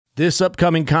This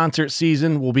upcoming concert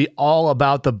season will be all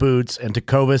about the boots, and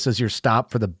Tecovas is your stop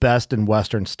for the best in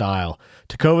Western style.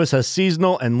 Tecovas has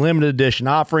seasonal and limited edition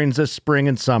offerings this spring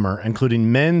and summer,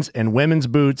 including men's and women's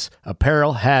boots,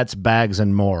 apparel, hats, bags,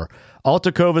 and more. All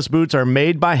Tecovas boots are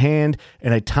made by hand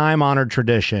in a time-honored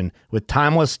tradition with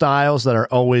timeless styles that are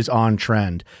always on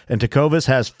trend. And Tecovas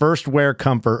has first wear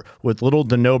comfort with little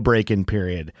to no break-in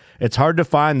period. It's hard to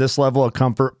find this level of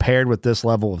comfort paired with this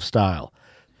level of style.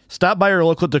 Stop by your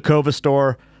local Tecovas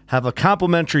store, have a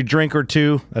complimentary drink or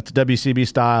two, that's WCB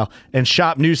style, and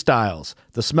shop new styles.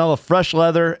 The smell of fresh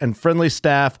leather and friendly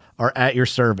staff are at your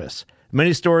service.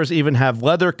 Many stores even have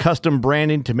leather custom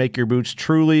branding to make your boots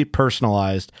truly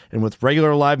personalized. And with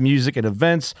regular live music and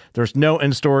events, there's no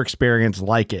in-store experience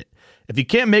like it. If you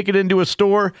can't make it into a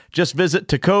store, just visit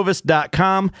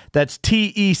tecovas.com. That's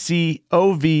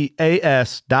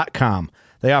TECOVAS.com.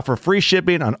 They offer free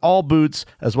shipping on all boots,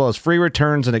 as well as free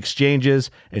returns and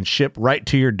exchanges, and ship right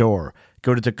to your door.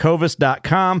 Go to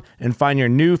tecovas.com and find your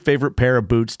new favorite pair of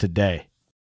boots today.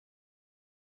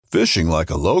 Fishing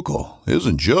like a local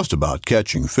isn't just about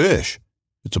catching fish.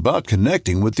 It's about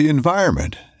connecting with the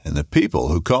environment and the people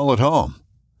who call it home.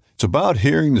 It's about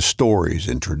hearing the stories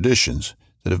and traditions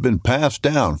that have been passed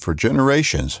down for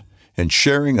generations and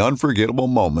sharing unforgettable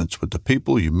moments with the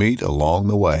people you meet along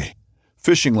the way.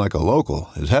 Fishing like a local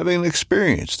is having an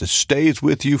experience that stays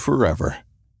with you forever.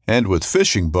 And with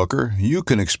Fishing Booker, you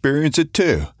can experience it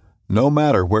too, no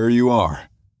matter where you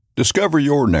are. Discover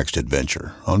your next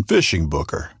adventure on Fishing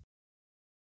Booker.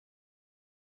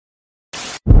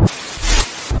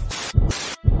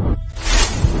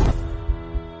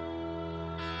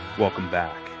 Welcome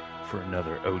back for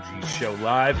another OG Show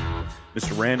Live.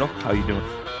 Mr. Randall, how you doing?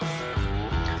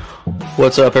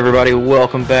 What's up, everybody?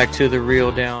 Welcome back to The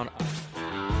Reel Down.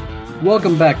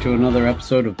 Welcome back to another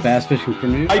episode of Bass Fishing for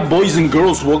News. Hi, boys and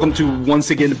girls. Welcome to,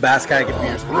 once again, the Bass Kayak and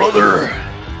Beers. Brother,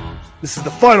 this is the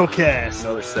final cast.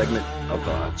 Another segment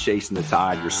of Chasing the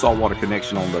Tide, your saltwater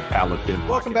connection on the Pelican.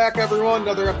 Welcome back, everyone.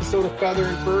 Another episode of Feather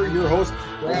and Fur. Your host,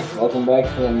 Brad. Welcome back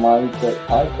to the Mindset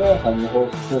Podcast. I'm your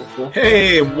host, Crystal.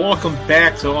 Hey, welcome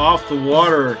back to Off the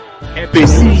Water.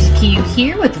 Susie Q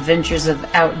here with Adventures of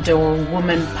Outdoor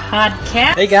Woman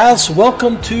Podcast. Hey guys,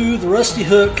 welcome to the Rusty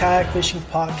Hook Kayak Fishing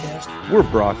Podcast. We're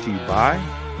brought to you by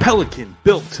Pelican,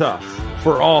 built tough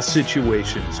for all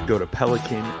situations. Go to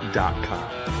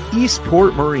pelican.com.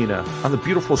 Eastport Marina on the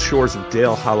beautiful shores of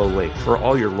Dale Hollow Lake. For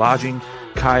all your lodging,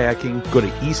 kayaking, go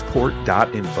to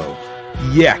eastport.info.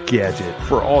 Yak Gadget.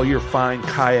 For all your fine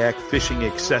kayak fishing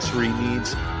accessory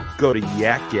needs, go to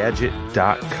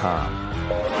yakgadget.com.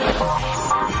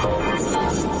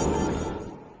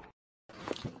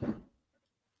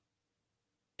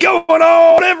 Going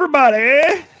on,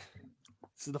 everybody?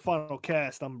 This is the final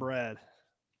cast. I'm Brad.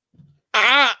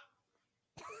 I'm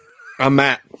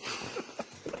Matt.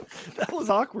 That was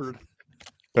awkward.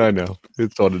 I know.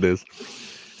 It's what it is.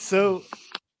 So,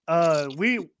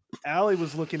 Allie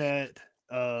was looking at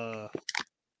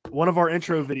one of our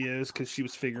intro videos because she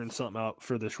was figuring something out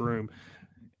for this room.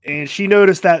 And she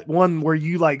noticed that one where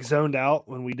you like zoned out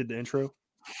when we did the intro.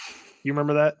 You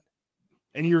remember that?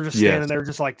 And you were just standing there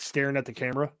just like staring at the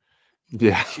camera.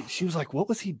 Yeah. She was like, what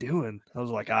was he doing? I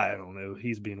was like, I don't know.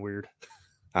 He's being weird.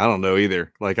 I don't know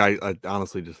either. Like, I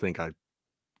honestly just think I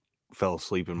fell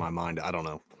asleep in my mind. I don't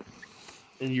know.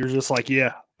 And you're just like,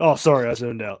 yeah. Oh, sorry. I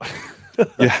zoned out.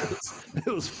 Yeah.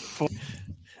 It was fun.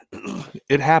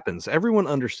 It happens. Everyone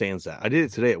understands that. I did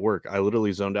it today at work. I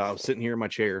literally zoned out. I was sitting here in my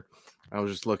chair. I was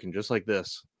just looking just like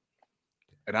this.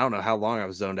 And I don't know how long I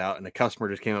was zoned out. And the customer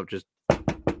just came up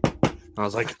I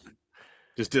was like,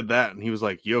 just did that. And he was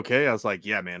like, you okay? I was like,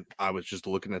 yeah, man. I was just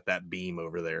looking at that beam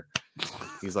over there.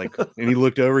 He's like, and he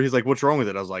looked over. He's like, what's wrong with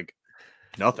it? I was like,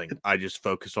 nothing. I just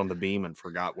focused on the beam and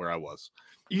forgot where I was.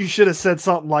 You should have said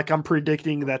something like, I'm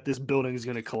predicting that this building is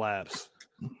going to collapse.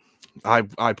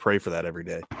 I pray for that every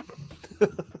day.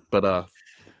 But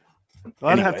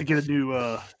I'd have to get a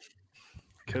new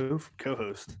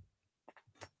co-host.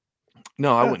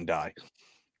 No, I wouldn't die.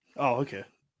 Oh, okay.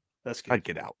 That's good. I'd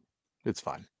get out. It's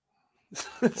fine.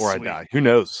 Or I'd die. Who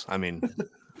knows? I mean,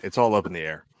 it's all up in the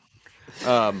air.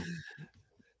 But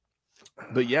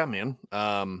yeah, man.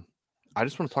 I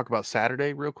just want to talk about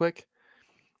Saturday real quick.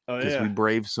 Oh, because we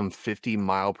braved some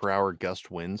 50-mile-per-hour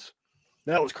gust winds.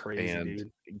 That was crazy, and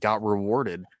dude. Got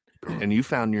rewarded. And you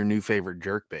found your new favorite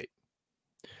jerkbait.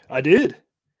 I did.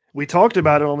 We talked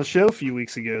about it on the show a few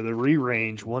weeks ago. The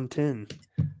Re-Range 110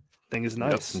 thing is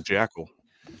nice. Yep, some Jackal.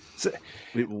 So,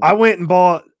 I went and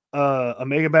bought a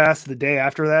Mega Bass the day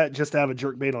after that just to have a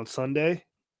jerkbait on Sunday.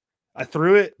 I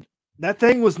threw it. That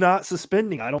thing was not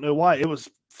suspending. I don't know why. It was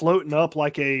floating up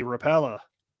like a Rapala.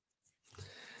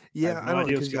 Yeah, have I no don't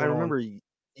idea what's because I going on. remember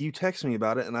you texted me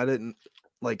about it, and I didn't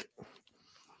like.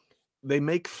 They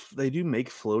do make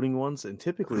floating ones, and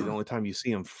typically the only time you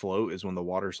see them float is when the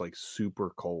water's like super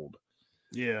cold.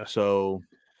 Yeah. So,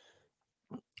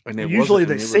 and it Usually wasn't.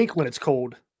 they And sink when it's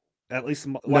cold. At least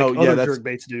like No, yeah, other that's- jerk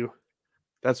baits do.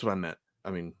 That's what I meant.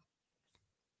 I mean,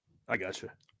 I gotcha.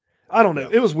 I don't know.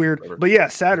 Yeah, It was weird. whatever. But yeah,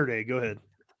 Saturday. Go ahead.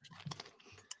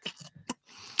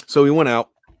 so we went out,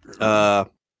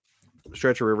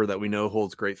 stretch of river that we know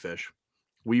holds great fish.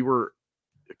 We were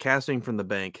casting from the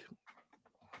bank.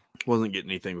 Wasn't getting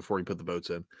anything before he put the boats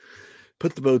in.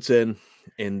 Put the boats in,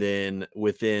 and then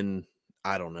within,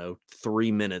 I don't know,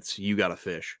 3 minutes, you got a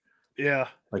fish. Yeah.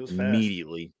 Like it was fast.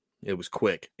 immediately. It was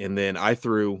quick. And then I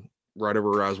threw right over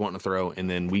where I was wanting to throw, and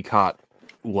then we caught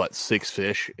 6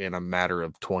 fish in a matter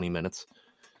of 20 minutes.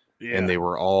 Yeah. And they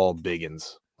were all big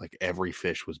uns. Like every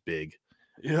fish was big.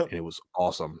 Yep. And it was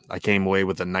awesome. I came away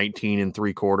with a 19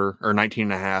 3/4 or 19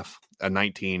 and a half, a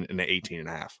 19 and an 18 and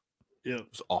a half. Yep. It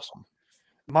was awesome.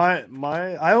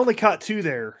 I only caught 2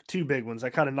 there, 2 big ones. I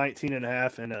caught a 19 and a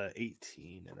half and a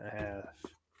 18 and a half,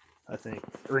 I think,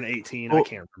 or an 18. I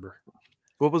can't remember.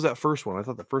 What was that first one? I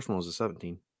thought the first one was a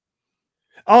 17.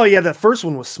 Oh yeah, that first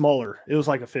one was smaller. It was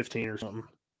like a 15 or something.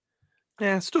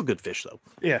 Yeah, still good fish though.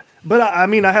 Yeah, but I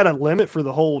mean, I had a limit for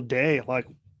the whole day. Like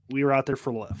we were out there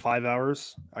for 5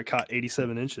 hours. I caught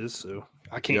 87 inches, so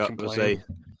I can't complain.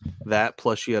 That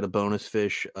plus you had a bonus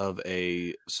fish of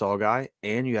a saw guy,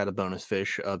 and you had a bonus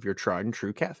fish of your tried and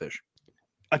true catfish.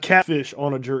 A catfish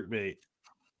on a jerkbait.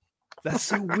 That's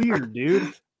so weird,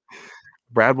 dude.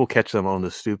 Brad will catch them on the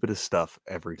stupidest stuff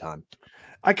every time.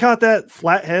 I caught that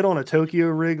flathead on a Tokyo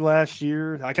rig last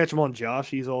year. I catch them on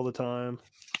Joshies all the time.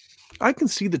 I can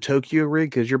see the Tokyo rig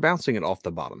because you're bouncing it off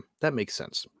the bottom. That makes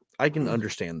sense. I can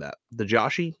understand that. The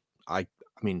Joshi, I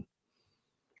mean,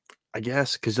 I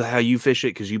guess because how you fish it,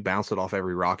 because you bounce it off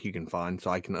every rock you can find, so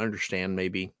I can understand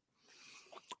maybe.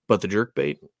 But the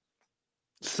jerkbait,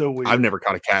 so weird. I've never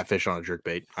caught a catfish on a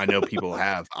jerkbait. I know people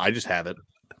have. I just haven't.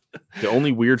 The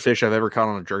only weird fish I've ever caught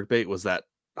on a jerkbait was that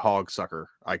hog sucker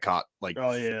I caught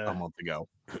a month ago.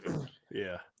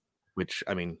 Yeah. Which,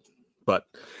 I mean, but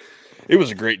it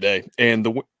was a great day. And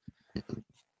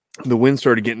the wind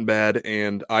started getting bad,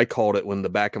 and I called it when the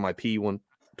back of my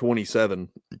P127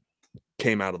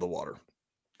 came out of the water.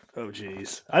 Oh,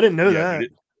 geez. I didn't know that.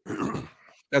 Dude,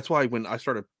 that's why when I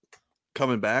started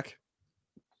coming back,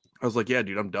 I was like, yeah,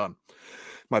 dude, I'm done.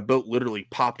 My boat literally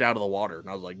popped out of the water, and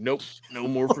I was like, nope, no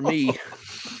more for me.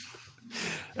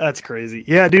 That's crazy.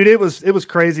 Yeah, dude, it was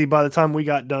crazy. By the time we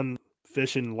got done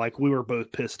fishing, like we were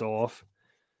both pissed off.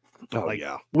 Oh, like,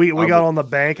 yeah. We got on the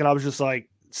bank, and I was just like,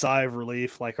 sigh of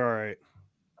relief, like, all right,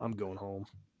 I'm going home.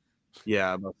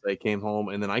 Yeah, I came home,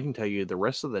 and then I can tell you the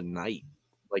rest of the night,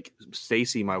 like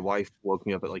Stacy, my wife, woke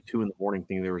me up at like 2 a.m.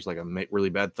 thinking there was like a really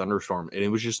bad thunderstorm, and it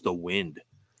was just the wind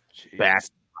back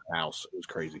to my house. It was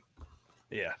crazy.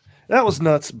 Yeah, that was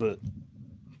nuts, but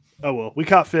oh well. We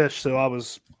caught fish, so I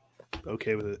was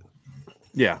okay with it.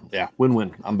 Yeah,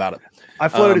 win-win. I'm about it. I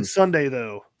floated Sunday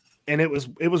though, and it was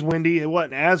windy. It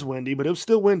wasn't as windy, but it was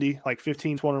still windy, like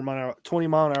 15, 20 mile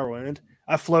an hour wind.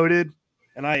 I floated,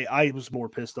 and I was more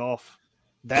pissed off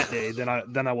that day than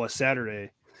I was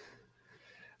Saturday.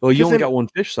 Well, you only got one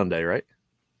fish Sunday, right?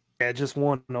 Yeah, just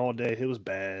one all day. It was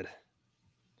bad.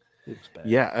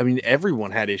 Yeah, I mean,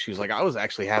 everyone had issues. Like, I was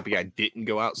actually happy I didn't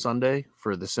go out Sunday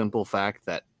for the simple fact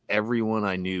that everyone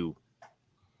I knew,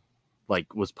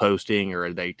 like, was posting or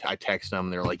I text them.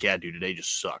 They're like, yeah, dude, today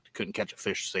just sucked. Couldn't catch a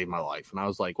fish to save my life. And I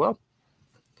was like, well,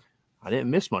 I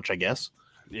didn't miss much, I guess.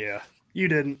 Yeah, you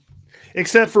didn't.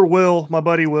 Except for Will, my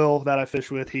buddy Will that I fish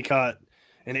with. He caught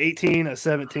an 18, a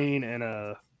 17, and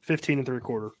a 15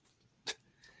 3/4.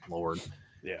 Lord.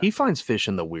 Yeah. He finds fish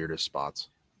in the weirdest spots.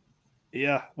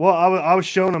 Yeah, well, I was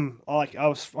showing him, like,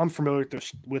 I'm familiar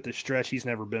with the stretch. He's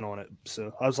never been on it,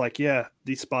 so I was like, yeah,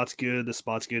 this spot's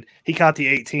good. He caught the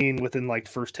 18 within like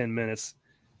the first 10 minutes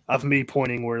of me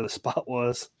pointing where the spot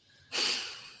was.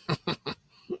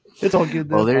 It's all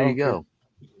good. Well, there you go.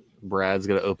 Brad's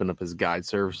going to open up his guide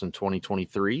service in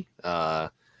 2023.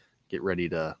 Get ready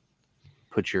to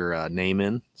put your name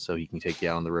in so he can take you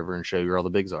out on the river and show you where all the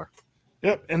bigs are.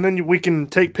 Yep, and then we can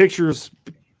take pictures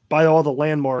by all the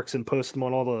landmarks and post them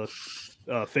on all the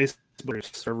Facebook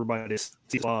for everybody to see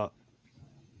the spot.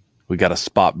 We got to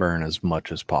spot burn as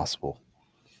much as possible.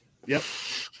 Yep.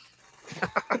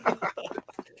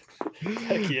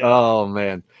 Heck yeah. Oh,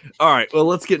 man. All right, well,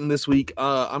 let's get in this week.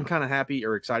 I'm kind of happy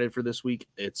or excited for this week.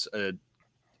 It's a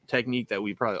technique that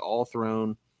we've probably all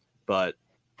thrown, but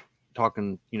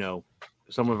talking,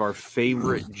 some of our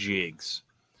favorite jigs.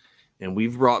 And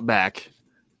we've brought back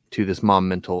to this Mom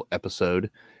Mental episode,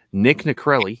 Nick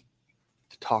Nicrelli,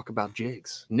 to talk about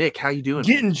jigs. Nick, how you doing?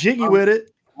 Getting jiggy with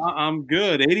it. I'm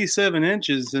good. 87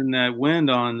 inches in that wind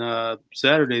on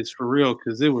Saturdays for real,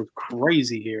 because it was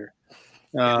crazy here.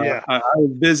 I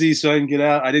was busy, so I didn't get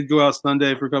out. I did go out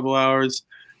Sunday for a couple hours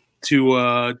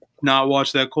to not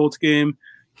watch that Colts game,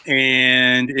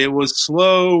 and it was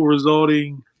slow,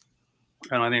 resulting.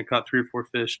 I think I caught 3 or 4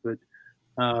 fish, but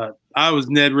I was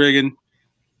Ned rigging,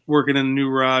 working in a new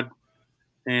rod,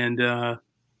 and it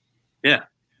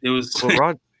was.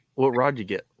 What rod you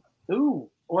get? Ooh,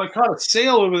 well, I caught a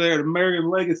sail over there at American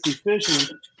Legacy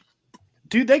Fishing.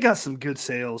 Dude, they got some good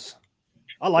sales.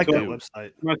 I like that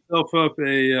website. Myself up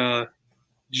a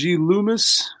G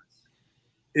Loomis.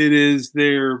 It is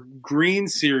their green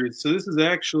series. So this is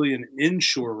actually an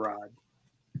inshore rod,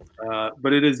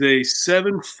 but it is a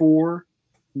 7.4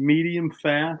 medium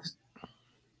fast.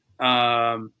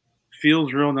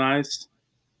 Feels real nice.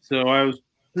 So I was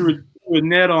threw a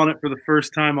net on it for the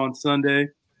first time on Sunday.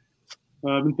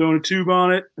 I've been throwing a tube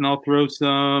on it, and I'll throw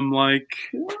some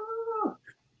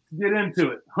get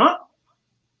into it, huh?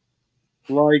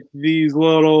 Like these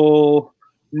little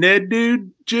Ned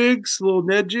dude jigs, little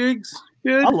Ned jigs.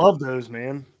 Good. I love those,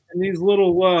 man. And these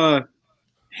little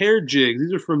hair jigs.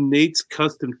 These are from Nate's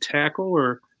Custom Tackle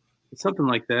or something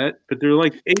like that. But they're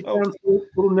like 8-ounce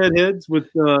little Ned heads with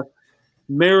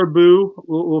marabou,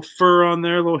 little fur on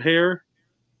there, little hair.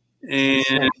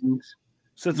 And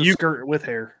so it's a skirt with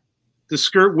hair. The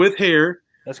skirt with hair.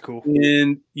 That's cool.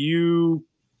 And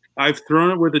I've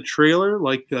thrown it with a trailer,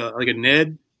 like a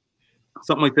Ned,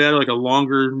 something like that, like a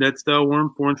longer Ned style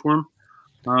worm, 4-inch worm.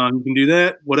 You can do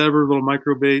that, whatever, little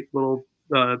micro bait, little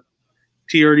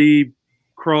TRD,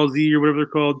 Crawl Z, or whatever they're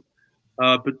called.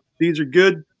 But these are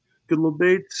good little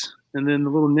baits. And then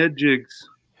the little Ned jigs.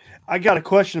 I got a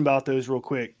question about those real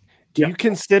quick. Do you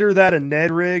consider that a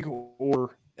Ned rig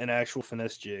or an actual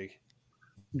finesse jig?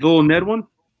 The little Ned one?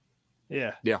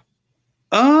 Yeah. Yeah.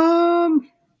 I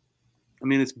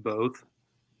mean, it's both.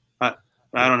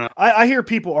 I don't know. I hear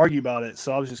people argue about it,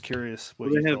 so I was just curious.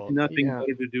 They have nothing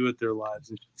better to do with their lives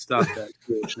and stop that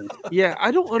foolishness. Yeah,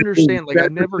 I don't understand. Like, I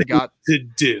never got to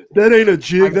do. That ain't a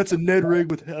jig. That's a Ned rig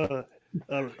with a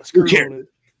skirt on it.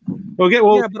 Okay,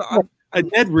 well, a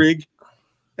Ned rig,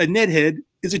 a Ned head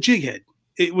is a jig head.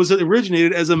 It was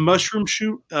originated as a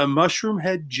mushroom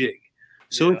head jig.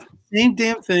 So it's the same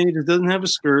damn thing. It just doesn't have a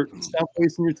skirt. Stop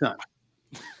wasting your time.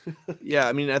 Yeah,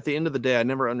 I mean, at the end of the day, I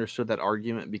never understood that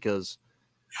argument because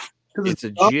it's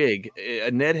a jig.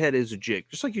 A Ned head is a jig.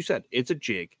 Just like you said, it's a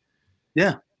jig.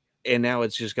 Yeah. And now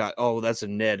it's just got, that's a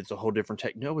Ned. It's a whole different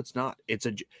tech. No, it's not. It's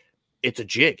a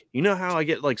jig. You know how I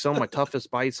get like some of my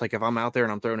toughest bites? Like if I'm out there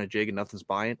and I'm throwing a jig and nothing's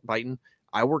biting,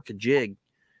 I work a jig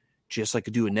just like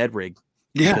I do a Ned rig.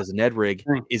 Yeah. Because a Ned rig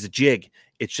is a jig.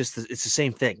 It's just it's the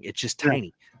same thing. It's just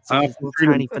tiny. It's like a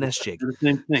little tiny finesse jig. The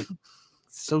same thing.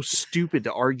 It's so stupid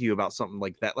to argue about something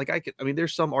like that. Like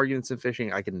there's some arguments in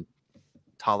fishing I can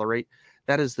tolerate.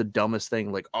 That is the dumbest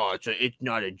thing. Like, it's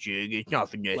not a jig. It's not a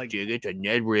finesse jig. It's a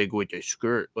Ned rig with a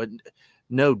skirt. But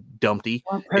no, dumpty.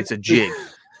 It's a jig.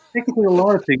 Technically, a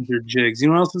lot of things are jigs. You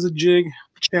know what else is a jig?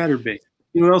 Chatterbait.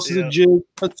 You know what else is a jig?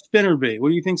 A spinnerbait. What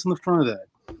do you think's on the front of that?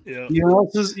 Yeah. You know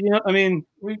what else is?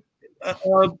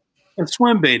 A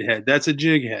swim bait head. That's a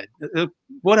jig head.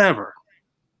 Whatever.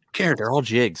 Care. They're all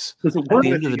jigs. At the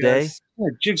end of the day,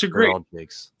 jigs are great. They're all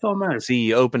jigs. That's all that matters. See,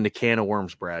 you opened a can of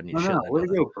worms, Brad. And you Way to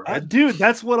go, Brad. Dude,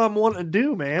 that's what I'm wanting to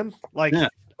do, man. Like,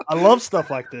 I love stuff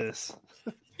like this.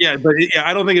 Yeah, but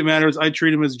I don't think it matters. I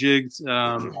treat them as jigs.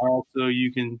 Also,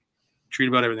 you can treat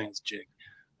about everything as jig.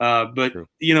 But True.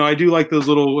 I do like those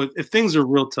little. If things are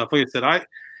real tough, like I said,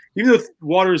 even though the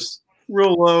water's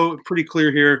real low, pretty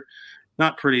clear here.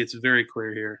 Not pretty. It's very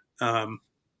clear here.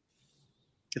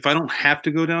 If I don't have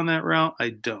to go down that route,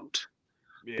 I don't.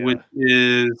 Yeah. Which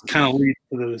is kind of leads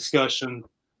to the discussion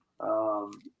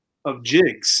of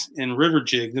jigs and river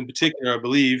jigs in particular, I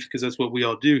believe, because that's what we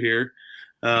all do here.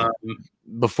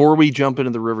 Before we jump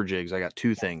into the river jigs, I got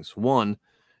 2 things. One,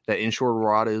 that inshore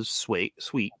rod is sweet.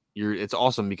 It's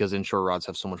awesome because inshore rods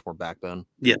have so much more backbone.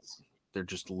 Yes. They're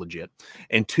just legit.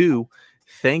 And 2,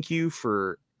 thank you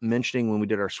for mentioning when we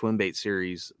did our swim bait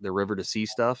series, the river to sea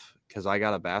stuff, because I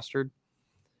got a bastard.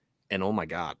 And oh my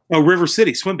God! Oh, River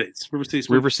City swim baits. River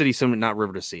City swim, not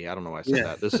River to Sea. I don't know why I said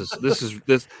that. This is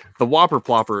the Whopper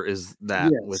Plopper is that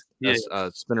with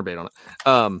spinnerbait on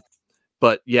it.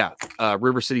 But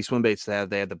River City swim baits. They have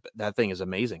that thing is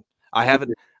amazing. I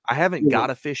haven't got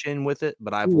a fish in with it,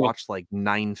 but I've watched like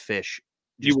 9 fish.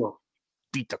 You will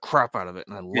beat the crap out of it,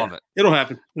 and I love it. It'll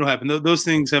happen. Those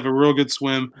things have a real good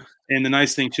swim, and the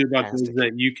nice thing too about them is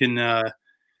that you can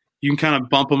you can kind of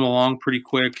bump them along pretty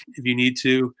quick if you need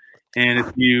to. And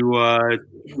if you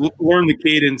learn the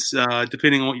cadence,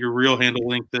 depending on what your reel handle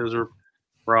length is or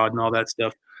rod and all that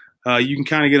stuff, you can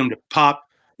kind of get them to pop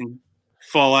and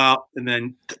fall out, and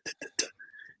then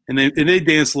they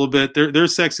dance a little bit. They're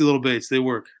sexy little baits. They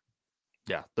work.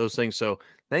 Yeah, those things. So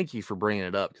thank you for bringing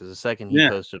it up, because the second he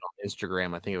posted on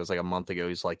Instagram, I think it was like a month ago,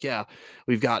 he's like, yeah,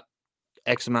 we've got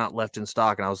X amount left in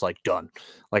stock. And I was like, done.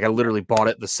 Like, I literally bought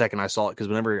it the second I saw it, because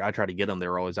whenever I try to get them, they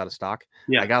were always out of stock.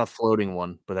 Yeah. I got a floating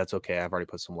one, but that's okay. I've already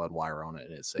put some lead wire on it.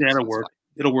 And it's it'll work.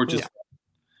 It'll work just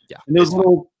yeah. And those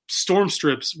little storm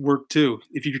strips work too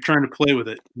if you're trying to play with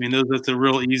it. I mean, that's a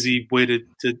real easy way to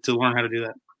learn how to do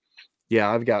that. Yeah,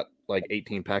 I've got like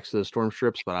 18 packs of the storm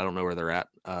strips, but I don't know where they're at.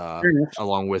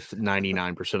 Along with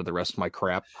 99% of the rest of my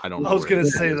crap. I don't know. I was going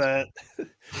to say that.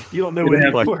 You don't know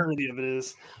where any of it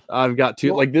is. I've got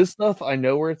two. Like, this stuff, I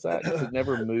know where it's at because it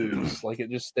never moves. Like, it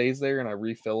just stays there, and I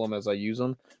refill them as I use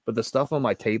them. But the stuff on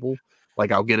my table,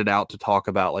 like, I'll get it out to talk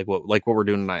about what we're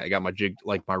doing tonight. I got my jig,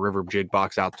 like my river jig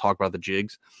box out to talk about the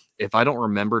jigs. If I don't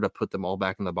remember to put them all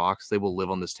back in the box, they will live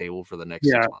on this table for the next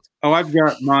 6 months. Oh, I've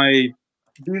got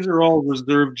these are all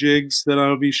reserve jigs that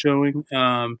I'll be showing.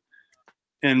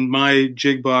 And my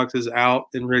jig box is out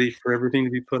and ready for everything to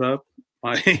be put up.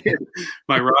 My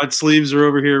rod sleeves are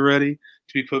over here ready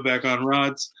to be put back on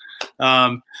rods.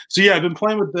 So yeah, I've been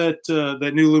playing with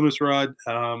that new Loomis rod.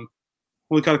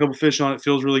 Only caught a couple fish on it.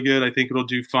 Feels really good. I think it'll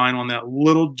do fine on that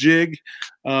little jig.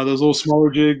 Those little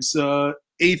smaller jigs, 1/8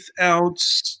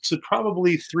 ounce to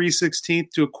probably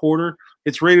 3/16 to a quarter.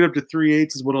 It's rated up to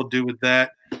 3/8 is what I'll do with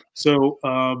that. So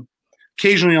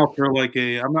occasionally I'll throw like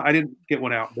I didn't get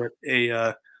one out, but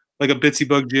like a Bitsy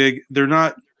Bug jig.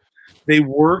 They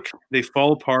work. They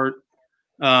fall apart.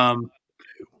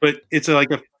 But it's like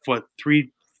a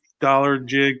 $3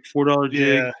 jig, $4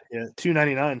 jig. Yeah,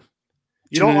 $2.99.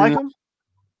 You don't like them?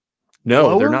 No,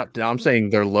 lower? They're not. I'm saying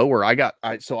they're lower. I have.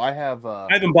 I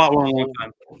haven't bought one in a long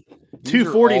time.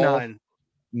 $2.49.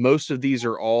 Most of these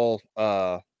are all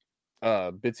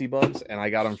Bitsy Bugs, and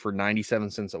I got them for 97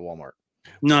 cents at Walmart.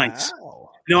 Nice. Wow.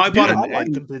 No, I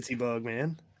like the Bitsy Bug,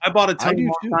 man. I bought a ton a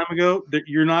long time ago.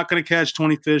 You're not going to catch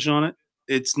 20 fish on it.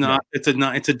 It's not.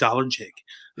 No. It's a $1 jig.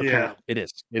 Yeah, it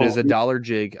is. It is a $1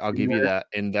 jig. I'll give you that,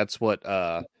 and that's what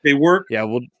they work. Yeah,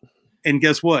 well, and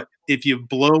guess what? If you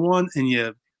blow one and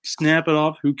you snap it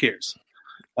off, who cares?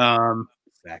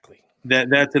 Exactly.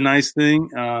 That's a nice thing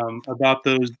about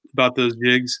those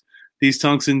jigs. These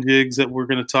tungsten jigs that we're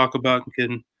going to talk about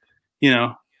can,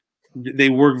 they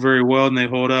work very well and they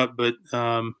hold up, but it's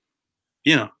a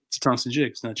tungsten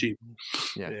jig. It's not cheap.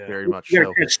 Yeah. Very much you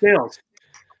so. Catch sails.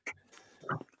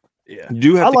 Yeah, you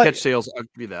do have to catch sails. I'll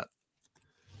give you that.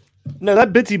 No,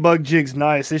 that Bitsy Bug jig's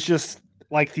nice. It's just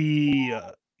like the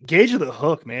gauge of the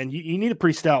hook, man. You need a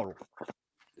pretty stout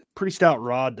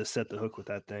rod to set the hook with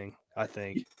that thing, I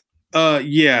think.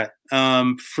 Yeah.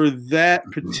 For that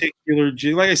particular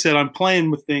jig, like I said, I'm playing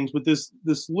with things, but this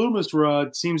Loomis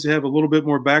rod seems to have a little bit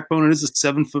more backbone. It is a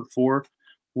 7'4",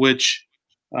 which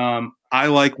I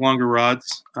like longer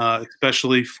rods,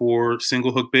 especially for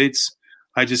single hook baits.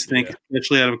 I just think,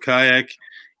 especially out of a kayak,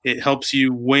 it helps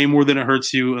you way more than it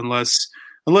hurts you, unless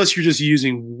you're just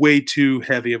using way too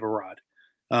heavy of a rod.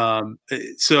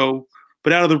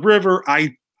 But out of the river,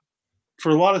 for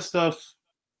a lot of stuff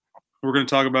we're going to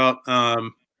talk about,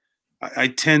 I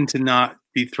tend to not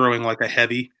be throwing like a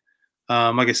heavy.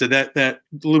 Like I said, that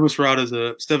Loomis rod is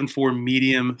a 7.4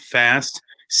 medium fast.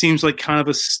 Seems like kind of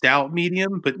a stout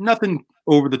medium, but nothing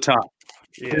over the top.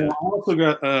 Yeah. I also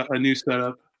got a new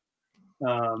setup.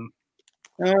 I've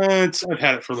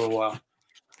had it for a little while,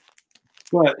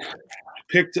 but I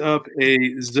picked up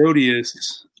a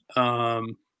Zodius.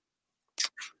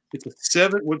 It's a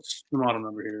 7. What's the model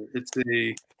number here? It's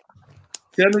a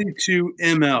 72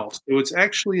 ml. So it's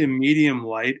actually a medium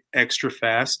light, extra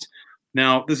fast.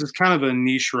 Now this is kind of a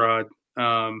niche rod,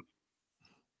 but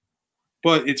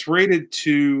it's rated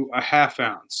to a 1/2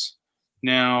 ounce.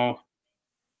 Now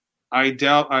I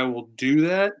doubt I will do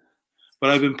that, but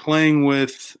I've been playing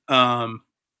with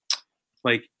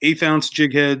like 1/8 ounce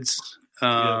jig heads.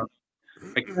 I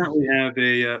currently have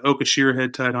a Oka shear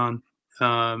head tied on.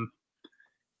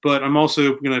 But I'm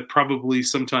also going to probably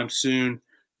sometime soon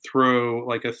throw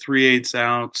like a 3/8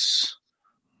 ounce,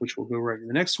 which will go right in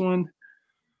the next one.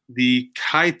 The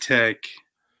Kitech.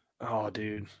 Oh,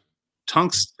 dude.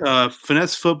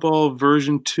 Finesse Football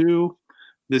version 2.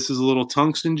 This is a little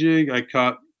tungsten jig. I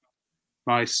caught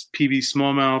my PB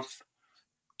smallmouth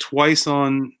twice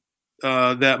on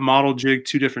that model jig,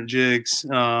 2 different jigs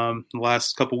the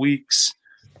last couple weeks.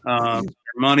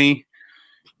 Money.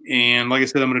 And like I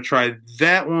said, I'm going to try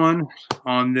that one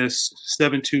on this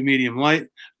 7.2 medium light.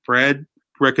 Brad,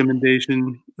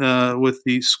 recommendation with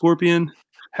the Scorpion.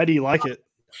 How do you like it?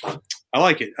 I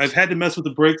like it. I've had to mess with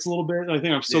the brakes a little bit. I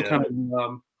think I'm still kind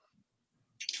of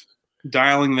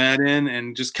dialing that in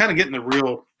and just kind of getting the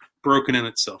reel broken in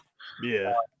itself.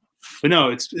 Yeah. But no,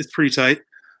 it's pretty tight.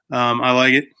 I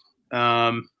like it.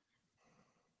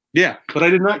 Yeah, but I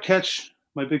did not catch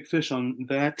my big fish on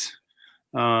that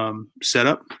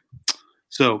setup.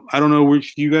 So I don't know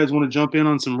if you guys want to jump in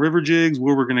on some river jigs,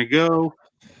 where we're going to go.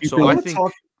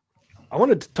 I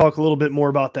wanted to talk a little bit more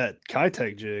about that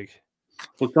Kitech jig.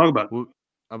 Let's talk about it.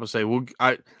 I'm gonna say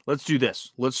let's do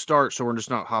this. Let's start so we're just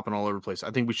not hopping all over the place.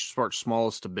 I think we should start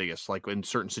smallest to biggest, like in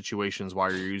certain situations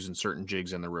while you're using certain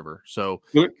jigs in the river. So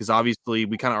because obviously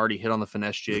we kind of already hit on the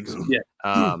finesse jigs. Yeah.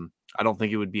 I don't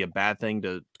think it would be a bad thing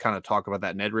to kind of talk about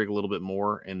that Ned rig a little bit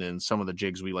more, and then some of the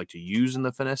jigs we like to use in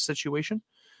the finesse situation.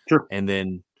 Sure. And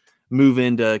then move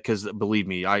into, because believe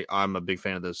me, I'm a big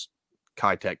fan of those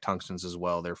Kitech tungstens as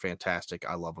well. They're fantastic.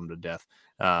 I love them to death.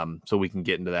 So we can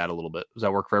get into that a little bit. Does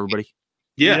that work for everybody?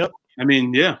 Yeah. Yep. I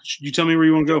mean, yeah. You tell me where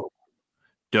you want to go.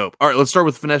 Dope. All right, let's start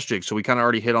with finesse jig. So we kind of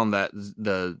already hit on that.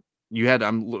 The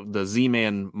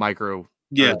Z-Man micro,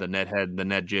 yeah, the Ned head, the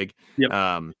Ned jig.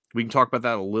 Yep. We can talk about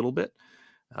that a little bit.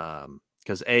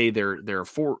 Because they're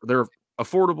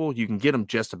affordable. You can get them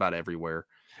just about everywhere.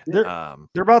 They're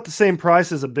about the same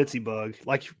price as a Bitsy Bug,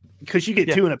 like because you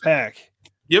get 2 in a pack.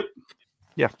 Yep.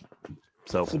 Yeah.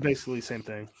 So basically the same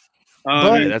thing.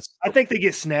 I think they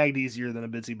get snagged easier than a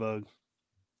Bitsy Bug.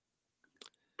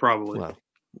 Probably. Well,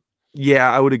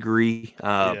 yeah, I would agree.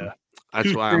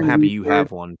 That's why I'm happy you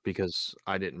have one, because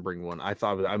I didn't bring one. I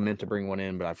meant to bring one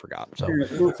in, but I forgot. So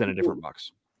it's in a different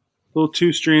box. Little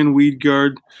 2-strand weed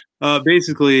guard.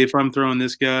 Basically, if I'm throwing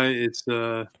this guy, it's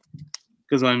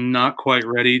because I'm not quite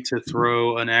ready to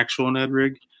throw an actual Ned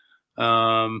rig.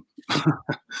 Yeah,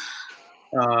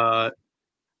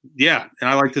 and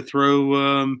I like to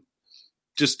throw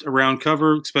just around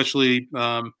cover, especially.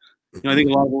 I think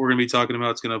a lot of what we're going to be talking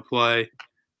about is going to apply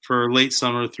for late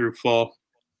summer through fall,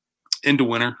 into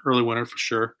winter, early winter for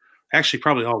sure. Actually,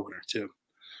 probably all winter too.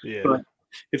 Yeah. But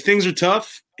if things are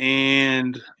tough,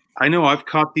 and I know I've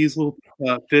caught these little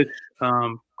fish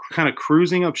kind of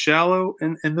cruising up shallow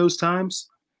in those times,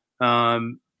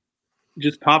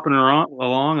 just popping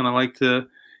along, and I like to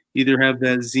either have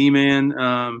that Z-Man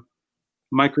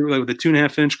micro, like with a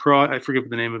 2.5-inch craw. I forget what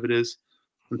the name of it is.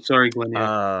 I'm sorry, Glenn.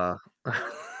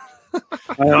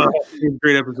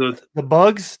 Great episodes. The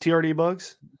bugs, TRD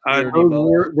bugs.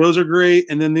 Those are great,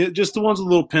 and then just the ones with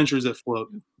little pinchers that float.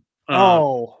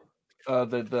 The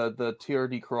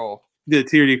TRD crawl. The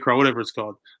TRD crawl, whatever it's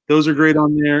called. Those are great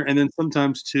on there, and then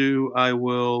sometimes too, I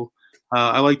will.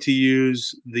 I like to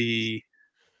use the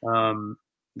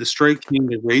Strike King,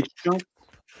 the Rage Chunk,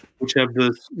 which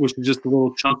is just a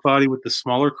little chunk body with the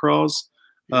smaller crawls.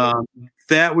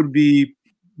 That would be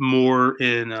more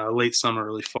in late summer,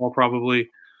 early fall, probably.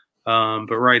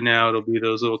 But right now it'll be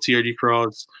those little TRD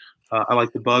crawls. I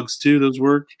like the bugs too; those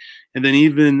work. And then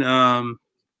even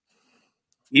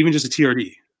just a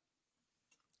TRD.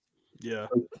 Yeah,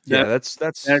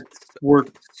 that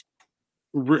works.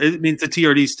 I mean, it's a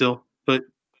TRD still, but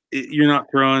you're not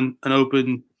throwing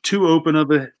too open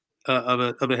of a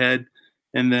head,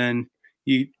 and then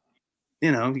you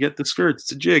get the skirts.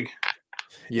 It's a jig.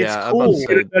 Yeah, it's cool.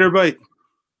 Get a better bite.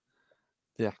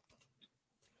 Yeah,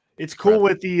 it's cool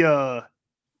with the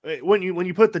when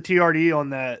you put the TRD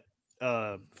on that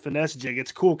finesse jig.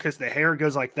 It's cool because the hair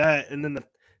goes like that, and then the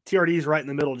TRD is right in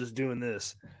the middle, just doing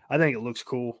this. I think it looks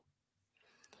cool.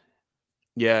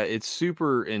 Yeah, it's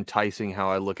super enticing how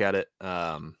I look at it.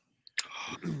 I'm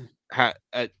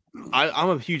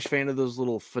a huge fan of those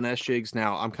little finesse jigs.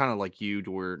 Now I'm kind of like you,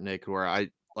 Nick, where I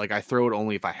throw it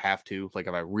only if I have to. Like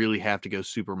if I really have to go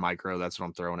super micro, that's what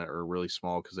I'm throwing it, or really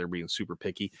small because they're being super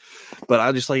picky. But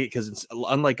I just like it because it's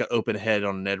unlike an open head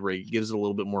on a Ned rig, it gives it a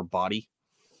little bit more body.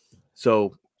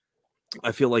 So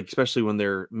I feel like, especially when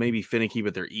they're maybe finicky,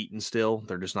 but they're eating still,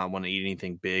 they're just not wanting to eat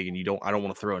anything big. And I don't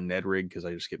want to throw a Ned rig because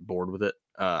I just get bored with it.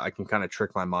 I can kind of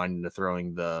trick my mind into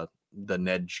throwing the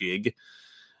Ned jig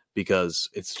because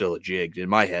it's still a jig in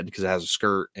my head because it has a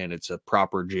skirt and it's a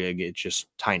proper jig. It's just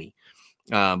tiny.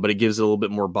 But it gives it a little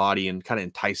bit more body and kind of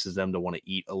entices them to want to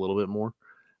eat a little bit more.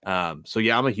 So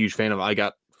yeah, I'm a huge fan of them. I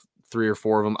got 3 or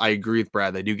 4 of them. I agree with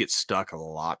Brad. They do get stuck a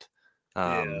lot.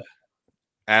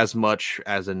 As much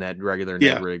as a regular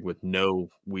Ned rig with no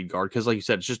weed guard. Because like you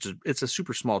said, it's a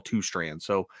super small 2-strand.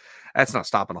 So that's not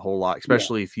stopping a whole lot,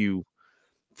 especially if you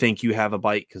think you have a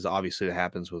bite, because obviously it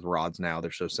happens with rods now.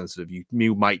 They're so sensitive.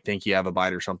 You might think you have a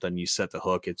bite or something. You set the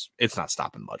hook. It's not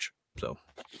stopping much. So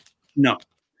no.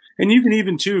 And you can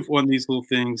even too on these little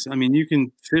things. I mean, you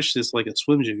can fish this like a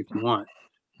swim jig if you want.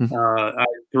 I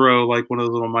throw like one of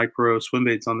those little micro swim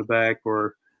baits on the back,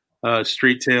 or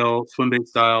straight tail swim bait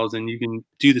styles, and you can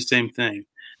do the same thing.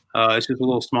 It's just a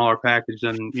little smaller package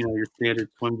than your standard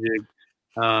swim jig.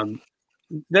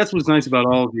 That's what's nice about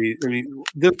all of these. I mean,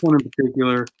 this one in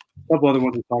particular, a couple other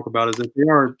ones we talk about, is that they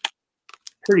are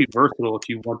pretty versatile if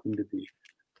you want them to be.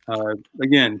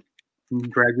 Again, you can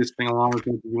drag this thing along with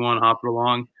you if you want, hop it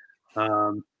along.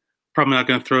 Probably not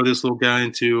going to throw this little guy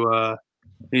into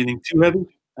anything too heavy.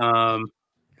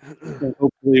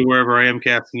 Hopefully, wherever I am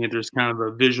casting it, there's kind of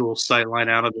a visual sight line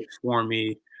out of it for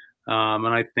me, and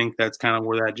I think that's kind of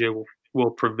where that jig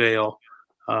will prevail.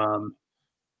 Probably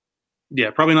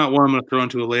not one I'm going to throw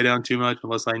into a laydown too much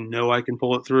unless I know I can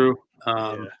pull it through,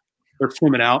 or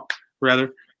swim it out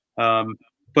rather.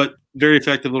 But very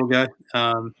effective little guy.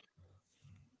 Like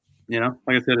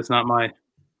I said, it's not my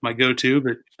go-to,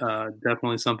 but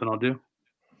definitely something I'll do.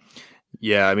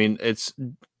 Yeah, I mean, it's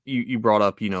you brought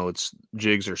up, it's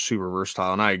jigs are super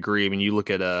versatile, and I agree. I mean, you look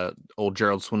at old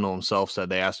Gerald Swindle himself said,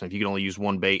 they asked him if you can only use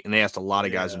one bait, and they asked a lot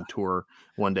of guys in tour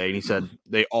one day, and he said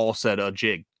they all said a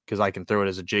jig, because I can throw it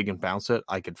as a jig and bounce it.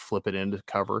 I could flip it into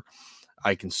cover.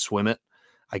 I can swim it.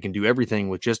 I can do everything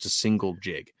with just a single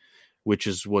jig, which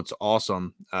is what's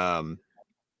awesome. I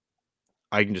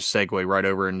can just segue right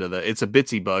over into it's a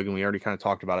Bitsy bug, and we already kind of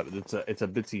talked about it, but it's a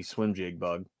Bitsy swim jig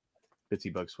bug.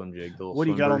 Bitsy bug swim jig. What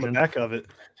do you got version on the back of it?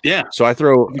 Yeah. So I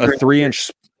throw a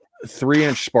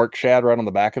 3-inch spark shad right on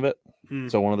the back of it.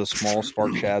 So one of the small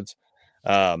spark shads.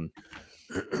 And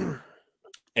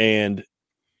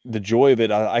the joy of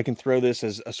it, I can throw this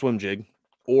as a swim jig,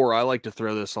 or I like to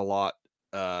throw this a lot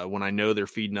when I know they're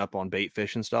feeding up on bait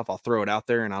fish and stuff. I'll throw it out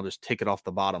there and I'll just tick it off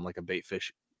the bottom like a bait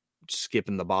fish,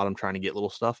 skipping the bottom, trying to get little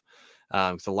stuff.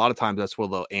 Because a lot of times that's where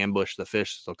they'll ambush the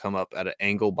fish. They'll come up at an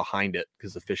angle behind it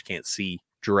because the fish can't see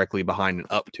directly behind and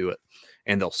up to it,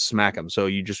 and they'll smack them. So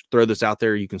you just throw this out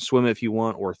there. You can swim it if you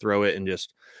want, or throw it and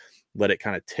just let it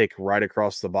kind of tick right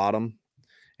across the bottom.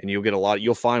 And you'll get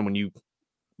you'll find when you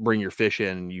bring your fish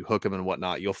in and you hook them and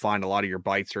whatnot, you'll find a lot of your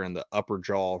bites are in the upper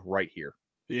jaw right here.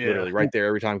 Yeah. Literally right there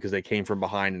every time, because they came from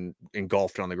behind and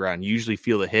engulfed on the ground. You usually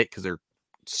feel the hit because they're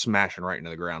smashing right into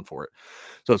the ground for it.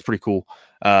 So it's pretty cool.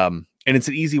 And it's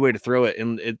an easy way to throw it.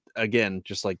 And it, again,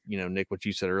 just like, Nick, what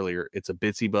you said earlier, it's a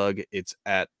Bitsy bug. It's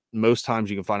at most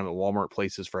times you can find them at Walmart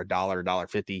places for $1,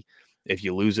 $1.50. If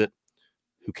you lose it,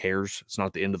 who cares? It's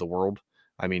not the end of the world.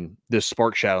 I mean, this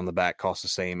spark shad on the back costs the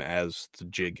same as the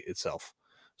jig itself.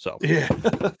 So yeah,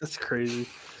 that's crazy.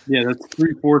 Yeah, that's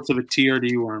 3/4 of a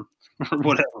TRD worm or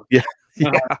whatever. Yeah.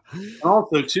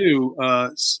 Also, too,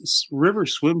 river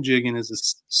swim jigging is a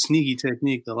sneaky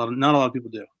technique that not a lot of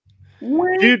people do.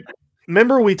 Dude,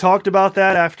 remember we talked about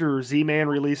that after Z-Man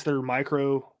released their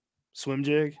micro swim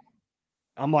jig?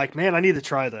 I'm like, man, I need to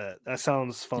try that. That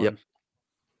sounds fun. Yep.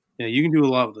 Yeah, you can do a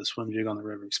lot with a swim jig on the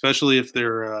river, especially if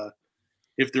they're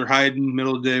hiding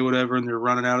middle of the day, whatever, and they're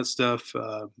running out of stuff,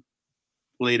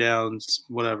 lay downs,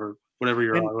 whatever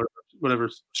you're on,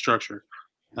 whatever structure.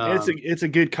 It's a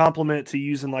good compliment to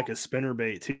using like a spinner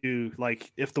bait too.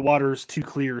 Like if the water's too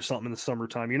clear or something in the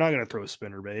summertime, you're not going to throw a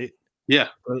spinner bait. Yeah,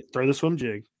 throw the swim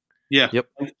jig. Yeah. Yep.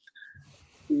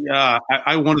 Yeah,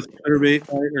 I want a spinnerbait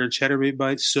bite or a chatterbait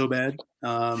bite so bad.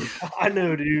 I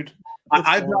know, dude.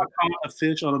 I've not caught a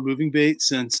fish on a moving bait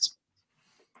since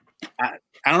I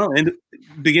don't know,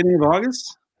 beginning of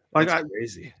August. That's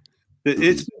crazy.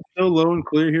 It's been so low and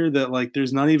clear here that like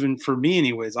there's not even, for me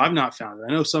anyways, I've not found it.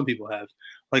 I know some people have.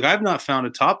 Like I've not found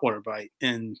a topwater bite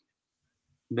in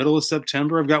middle of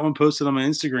September. I've got one posted on my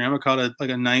Instagram. I caught a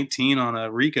 19 on a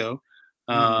Rico.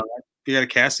 You got a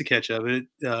cast to catch of it.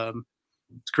 It's a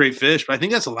great fish, but I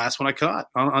think that's the last one I caught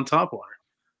on topwater.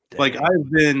 Dang. Like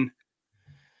I've been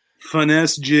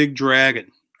finesse jig dragging.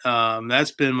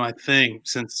 That's been my thing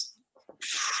since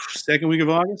second week of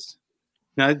August.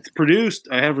 Now it's produced.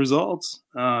 I have results.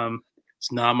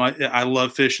 It's not I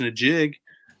love fishing a jig,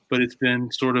 but it's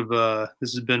been sort of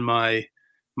this has been my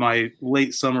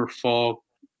late summer fall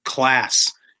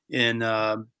class in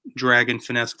dragging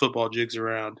finesse football jigs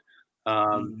around.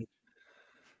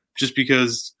 Just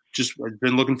because I've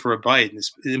been looking for a bite, and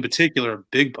in particular a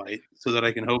big bite, so that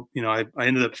I can hope. I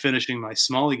ended up finishing my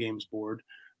Smalley Games board,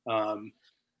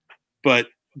 but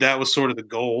that was sort of the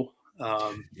goal.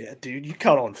 Yeah, dude, you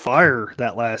caught on fire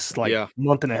that last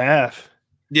month and a half.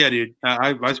 Yeah, dude,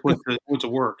 I went to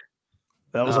work.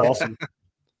 That was awesome.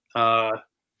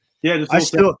 Yeah,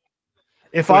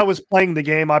 If I was playing the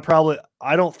game, I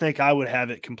don't think I would have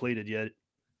it completed yet.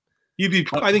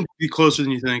 I think you'd be closer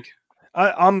than you think.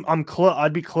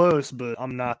 I'd be close, but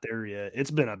I'm not there yet.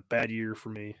 It's been a bad year for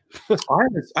me.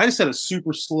 I just had a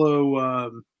super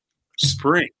slow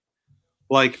spring.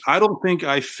 Like, I don't think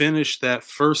I finished that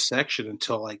first section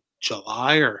until like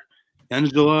July or end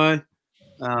of July.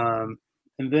 And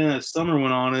then as summer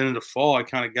went on and into fall, I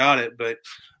kind of got it. But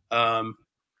like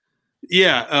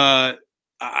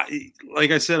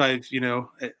I said,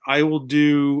 I will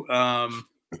do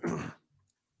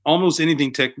almost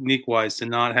anything technique wise to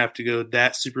not have to go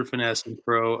that super finesse and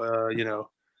throw,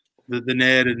 the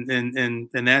Ned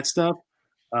and that stuff.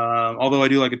 Although I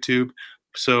do like a tube,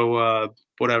 so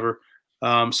whatever.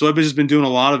 So I've just been doing a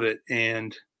lot of it.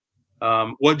 And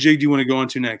what jig do you want to go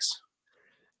into next?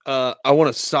 I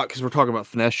want to stop because we're talking about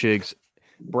finesse jigs.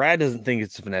 Brad doesn't think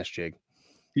it's a finesse jig.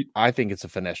 I think it's a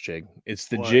finesse jig. It's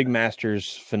the Jig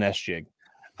Masters finesse jig.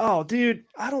 Oh, dude,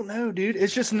 I don't know, dude.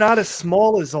 It's just not as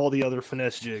small as all the other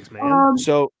finesse jigs, man.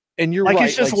 And you're like right.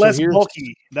 It's just less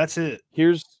bulky. That's it.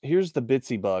 Here's the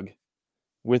Bitsy Bug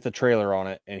with the trailer on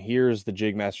it, and here's the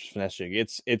Jig Masters finesse jig.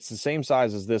 It's the same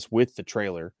size as this with the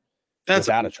trailer,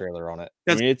 without a trailer on it.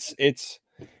 I mean, it's.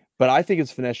 But I think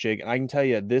it's finesse jig, and I can tell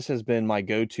you this has been my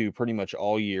go-to pretty much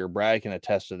all year. Brad can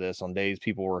attest to this. On days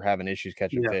people were having issues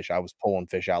catching fish, I was pulling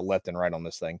fish out left and right on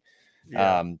this thing.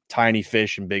 Yeah. Tiny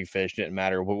fish and big fish didn't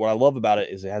matter. But what I love about it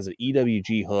is it has an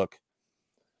EWG hook.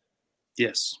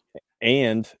 Yes.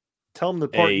 And tell them the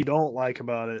part you don't like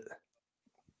about it.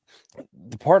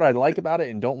 The part I like about it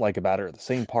and don't like about it are the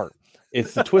same part.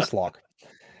 It's the twist lock.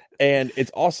 And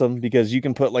it's awesome because you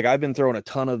can put, like, I've been throwing a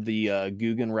ton of the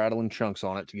Guggen rattling chunks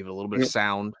on it to give it a little bit of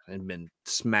sound and been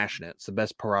smashing it. It's the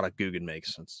best product Guggen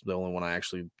makes. It's the only one I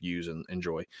actually use and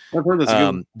enjoy. I've heard that's a good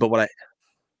one. But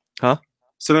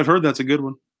So I've heard that's a good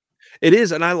one. It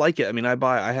is, and I like it. I mean,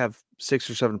 I have 6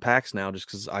 or 7 packs now just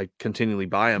because I continually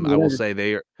buy them. I will say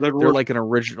they're like an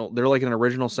original. They're like an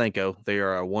original Senko. They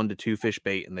are a 1 to 2 fish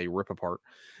bait, and they rip apart.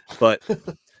 But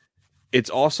it's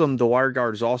awesome. The wire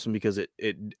guard is awesome because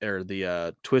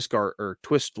the twist guard or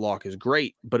twist lock is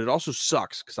great, but it also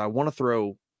sucks because I want to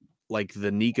throw like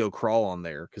the Nico crawl on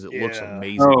there because it looks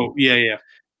amazing. Oh yeah.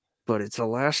 But it's a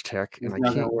Lash Tech, and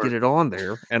I can't get it on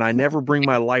there, and I never bring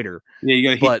my lighter. Yeah,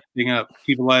 you got to heat up.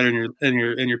 Keep a lighter in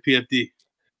your PFD.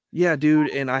 Yeah, dude,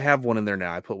 and I have one in there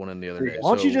now. I put one in the other day.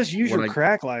 Why don't you just use your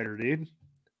crack lighter, dude?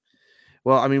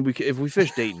 Well, I mean, if we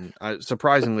fish Dayton,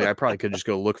 surprisingly, I probably could just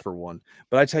go look for one.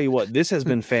 But I tell you what, this has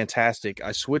been fantastic.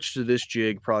 I switched to this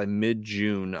jig probably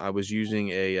mid-June. I was using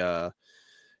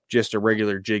just a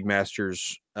regular Jig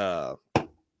Masters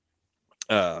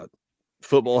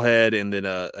football head and then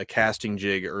a casting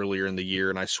jig earlier in the year,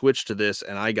 and I switched to this,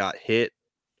 and I got hit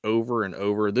over and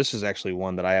over. This is actually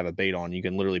one that I have a bait on. You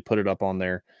can literally put it up on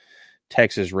there,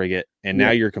 Texas rig it, and now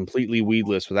you're completely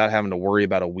weedless without having to worry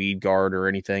about a weed guard or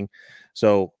anything.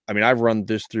 So, I mean, I've run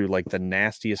this through like the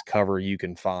nastiest cover you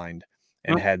can find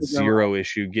and had zero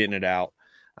issue getting it out,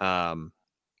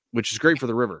 which is great for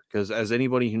the river because as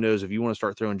anybody who knows, if you want to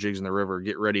start throwing jigs in the river,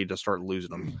 get ready to start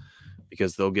losing them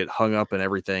because they'll get hung up and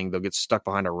everything. They'll get stuck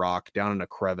behind a rock, down in a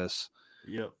crevice.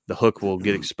 Yep. The hook will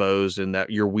get exposed, and that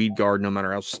your weed guard, no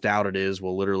matter how stout it is,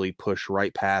 will literally push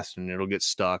right past and it'll get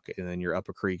stuck, and then you're up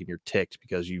a creek and you're ticked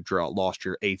because you lost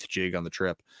your 8th jig on the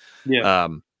trip. Yeah.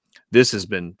 This has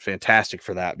been fantastic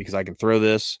for that because I can throw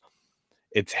this.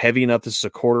 It's heavy enough. This is a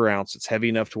 1/4 ounce. It's heavy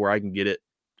enough to where I can get it.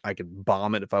 I can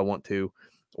bomb it if I want to,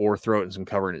 or throw it in some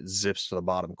cover and it zips to the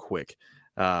bottom quick.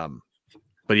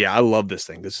 But yeah, I love this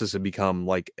thing. This has become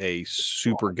like a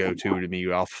super go-to to me.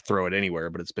 I'll throw it anywhere,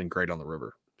 but it's been great on the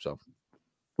river. So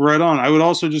right on. I would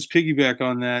also just piggyback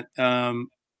on that.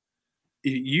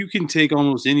 You can take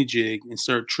almost any jig and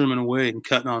start trimming away and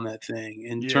cutting on that thing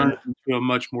and turn it into a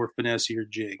much more finessier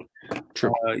jig.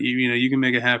 True. You can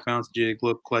make a 1/2 ounce jig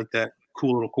look like that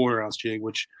cool little 1/4 ounce jig,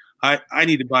 which I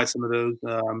need to buy some of those.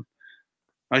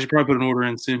 I should probably put an order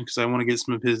in soon because I want to get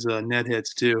some of his net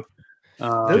heads too.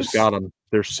 Those got them.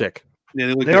 They're sick.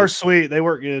 Yeah, they are sweet. They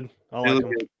work good. I like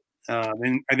them. Good.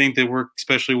 And I think they work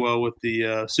especially well with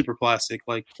the super plastic,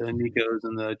 like the Nikos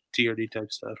and the TRD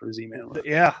type stuff or Z-Man.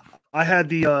 Yeah, I had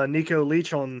the Nico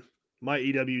Leech on my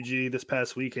EWG this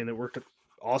past weekend. It worked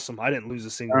awesome. I didn't lose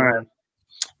a single one.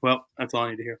 Well, that's all I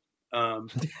need to hear.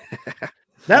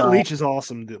 That Leech is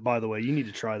awesome, by the way. You need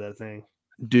to try that thing.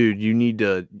 Dude, you need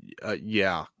to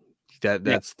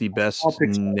That's the best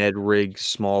Ned rig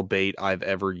small bait I've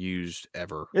ever used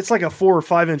ever. It's like a 4 or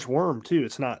 5 inch worm too.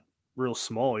 It's not real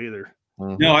small either.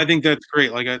 Mm-hmm. No, I think that's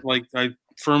great. I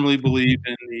firmly believe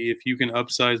in the if you can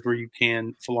upsize where you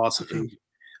can philosophy.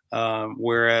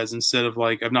 Whereas instead of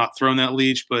like, I've not thrown that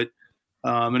leech, but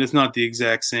and it's not the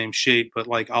exact same shape, but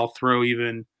like I'll throw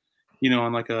even,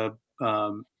 on like a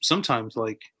sometimes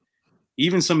like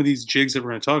even some of these jigs that we're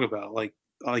going to talk about, like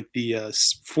the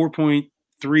 4.3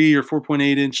 or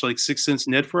 4.8 inch like 6 cents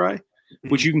Ned Fry,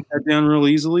 which you can cut down real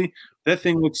easily. That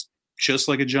thing looks just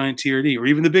like a giant TRD, or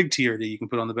even the big TRD you can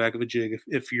put on the back of a jig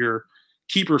if your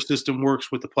keeper system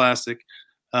works with the plastic.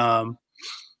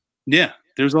 Yeah,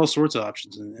 there's all sorts of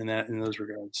options in those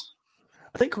regards.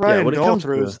 I think Ryan Dahl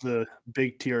throws the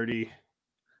big TRD.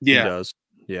 Yeah, he does.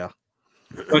 Yeah.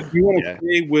 But you want to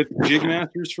stay with Jig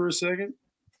Masters for a second?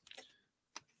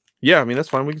 Yeah, I mean that's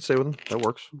fine. We can stay with them. That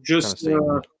works. Just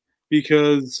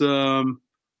because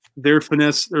their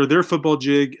finesse or their football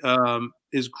jig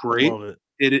is great. I love it.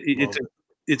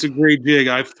 It's a great jig.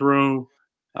 I've thrown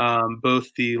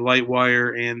both the light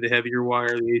wire and the heavier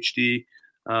wire, the HD.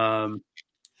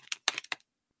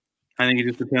 I think it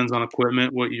just depends on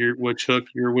equipment, which hook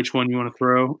which one you want to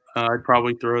throw. I'd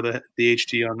probably throw the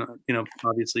HD on,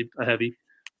 obviously a heavy.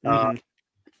 And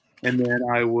then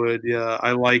I would,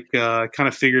 kind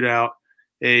of figured out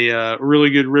a really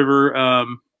good river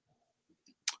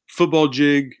football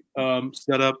jig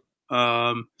setup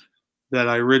that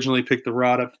I originally picked the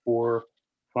rod up for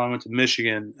when I went to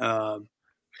Michigan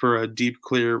for a deep,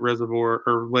 clear reservoir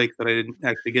or lake that I didn't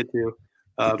actually get to.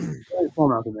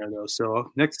 Fun out in there though,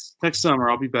 so next summer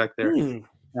I'll be back there.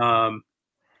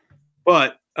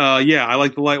 But I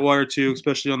like the light wire too,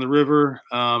 especially on the river.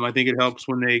 I think it helps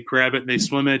when they grab it and they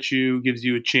swim at you, gives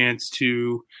you a chance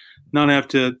to not have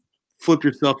to flip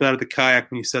yourself out of the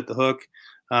kayak when you set the hook.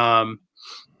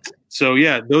 So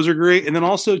yeah, those are great. And then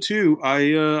also too,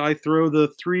 I throw the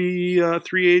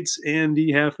 3/8 and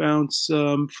the 1/2 ounce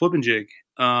flipping jig.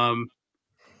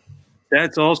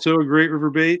 That's also a great river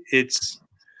bait. It's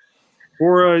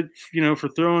for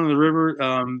throwing in the river.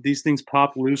 These things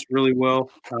pop loose really well.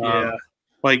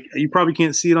 Like you probably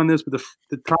can't see it on this, but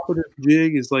the top of this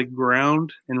jig is like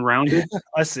ground and rounded.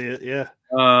 I see it. Yeah.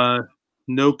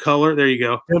 No color. There you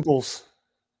go. Dimples.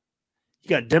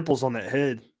 You got dimples on that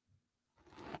head.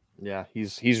 Yeah,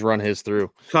 he's run his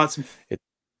through. Caught some.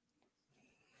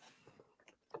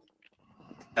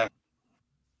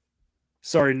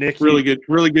 Sorry, Nick. Really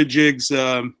good jigs.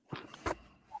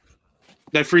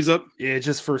 That freeze up? Yeah,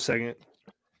 just for a second.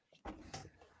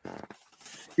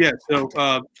 Yeah, so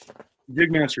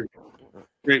Jigmaster,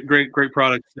 great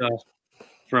product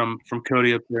from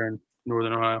Cody up there in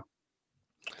Northern Ohio.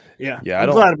 Yeah, yeah.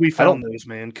 I'm glad we found those,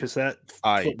 man, because that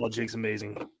football jig's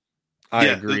amazing. I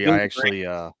agree. I actually,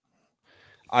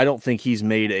 I don't think he's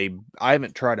made I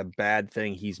haven't tried a bad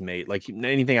thing he's made. Like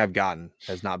anything I've gotten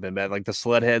has not been bad. Like the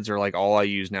sled heads are like all I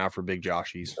use now for big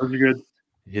Joshies. Those are good.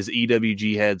 His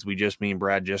EWG heads, me and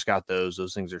Brad just got those.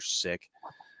 Those things are sick.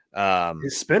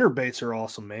 His spinner baits are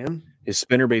awesome, man. His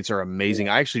spinner baits are amazing.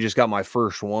 I actually just got my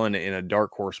first one in a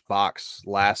Dark Horse box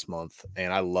last month,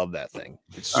 and I love that thing.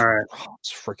 It's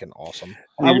freaking awesome.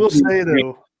 I will say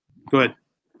though, go ahead.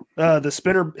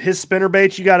 His spinner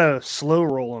baits, you gotta slow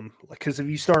roll them, because if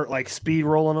you start like speed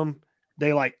rolling them,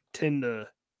 they like tend to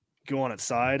go on its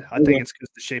side. I think it's because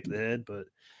the shape of the head, but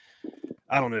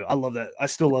I don't know. I love that. I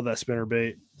still love that spinner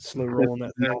bait. Slow rolling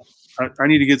that thing. I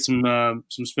need to get some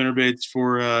spinner baits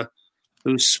for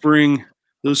those spring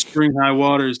high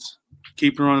waters.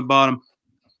 Keep them on the bottom.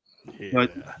 Yeah.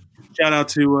 But shout out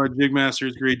to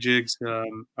Jigmasters, great jigs.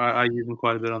 I use them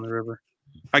quite a bit on the river.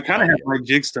 I kind of have my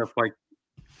jig stuff like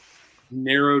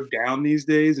narrowed down these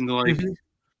days into like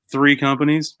 3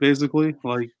 companies, basically,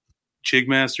 like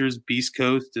Jigmasters, Beast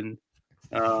Coast, and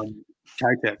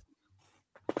Kitech.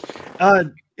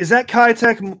 Is that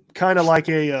Kitech kind of like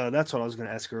a? That's what I was going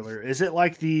to ask earlier. Is it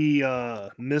like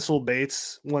the missile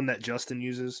baits one that Justin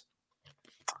uses?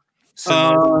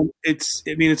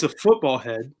 It's a football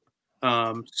head.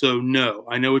 So no,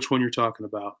 I know which one you're talking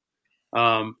about.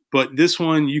 But this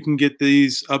one you can get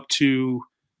these up to.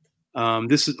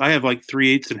 I have like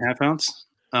 3/8 and 1/2 ounce.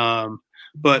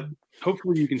 But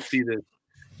hopefully you can see this.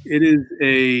 It is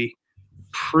a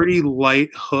pretty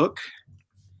light hook.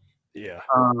 Yeah.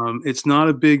 It's not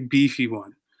a big beefy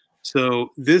one.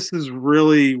 So this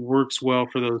really works well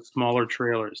for those smaller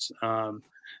trailers.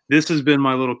 This has been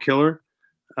my little killer.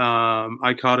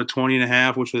 I caught a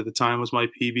 20.5, which at the time was my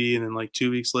PB. And then like 2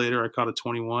 weeks later, I caught a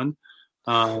 21.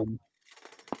 On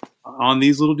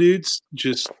these little dudes,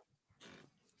 just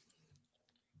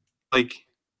like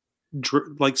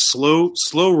slow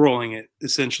rolling it,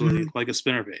 essentially like a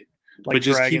spinnerbait, like, but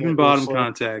just keeping bottom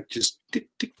contact, just tick,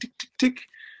 tick, tick, tick, tick.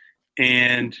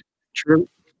 And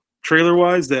trailer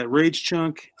wise, that Rage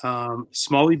Chunk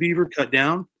Smalley Beaver cut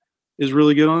down is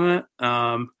really good on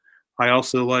that. I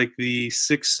also like the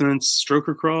 6 Sense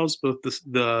stroker crawls, both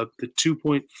the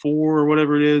 2.4 or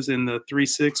whatever it is, and the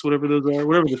 3.6, whatever those are,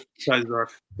 whatever the sizes are.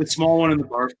 The small one and the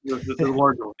bark, the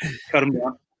larger one. Cut them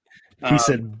down. He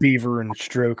said beaver and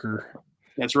stroker.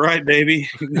 That's right, baby.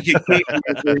 That's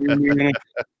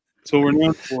what we're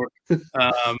known for.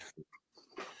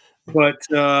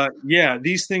 Yeah,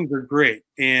 these things are great.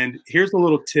 And here's a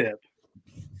little tip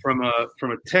from a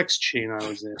text chain I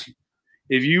was in.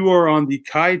 If you are on the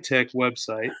Kitech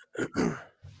website,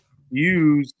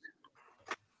 use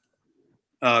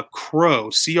CROWE,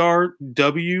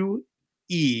 CRWE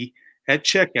at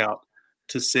checkout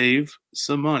to save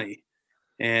some money.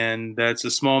 And that's a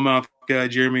smallmouth guy,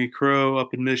 Jeremy Crow,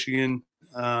 up in Michigan.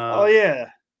 Oh, yeah.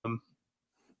 I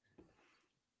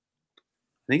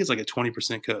think it's like a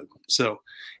 20% code. So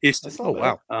it's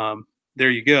wow. There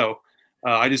you go.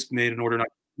 I just made an order not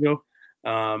ago.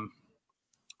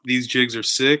 These jigs are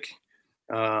sick.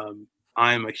 I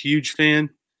am a huge fan.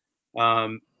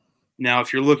 Now,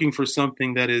 if you're looking for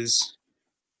something that is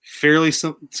fairly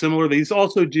similar, these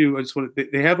also do.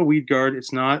 They have a weed guard.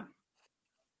 It's not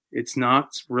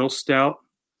real stout.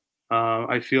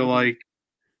 I feel like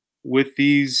with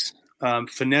these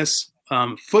finesse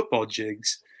football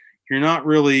jigs, you're not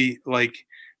really like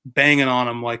banging on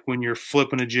them like when you're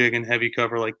flipping a jig in heavy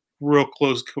cover, like real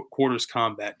close quarters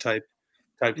combat type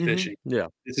fishing. Yeah,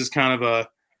 this is kind of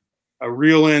a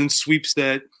reel in sweep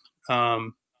set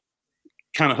kind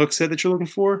of hook set that you're looking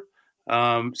for.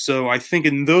 So I think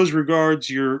in those regards,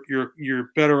 you're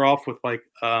better off with like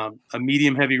a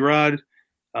medium heavy rod.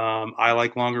 I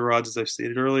like longer rods, as I've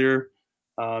stated earlier.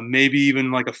 Maybe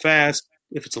even like a fast.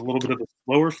 If it's a little bit of a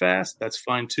slower fast, that's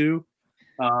fine too.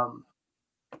 Kind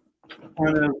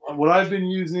of what I've been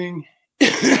using,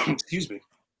 excuse me,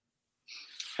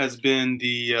 has been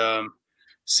the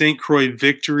St. Croix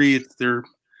Victory.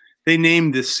 They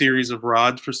named this series of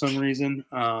rods for some reason.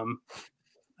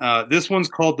 This one's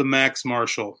called the Max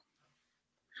Marshall,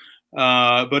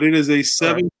 but it is a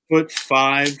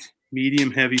 7'5" medium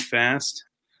heavy fast.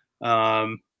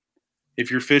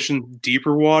 If you're fishing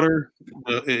deeper water,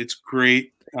 it's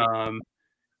great.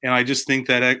 And I just think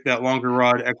that longer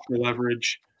rod, extra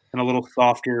leverage, and a little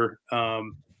softer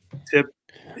tip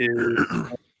is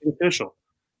beneficial.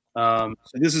 So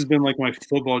this has been like my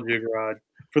football jig rod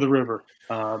for the river,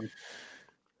 and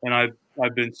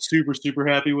I've been super, super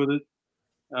happy with it.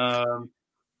 I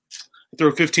throw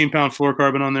a 15-pound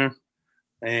fluorocarbon on there,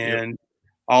 and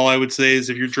all I would say is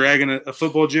if you're dragging a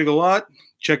football jig a lot,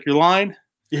 check your line,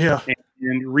 and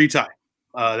retie.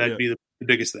 That'd be the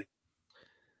biggest thing.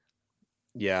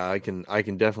 Yeah, I can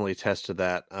definitely attest to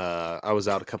that. I was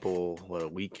out a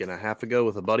week and a half ago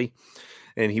with a buddy,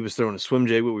 and he was throwing a swim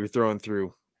jig, but we were throwing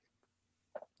through.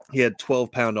 He had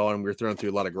 12-pound on, and we were throwing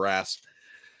through a lot of grass.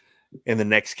 And the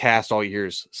next cast, all you hear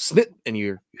is snip, and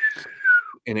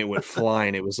it went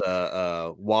flying. It was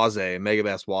a Waze, a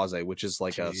Megabass Waze, which is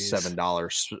like a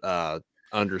 $7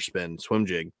 underspin swim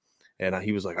jig. And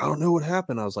he was like, I don't know what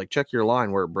happened. I was like, check your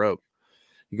line where it broke.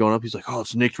 You going up? He's like, oh,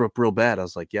 it's nicked up real bad. I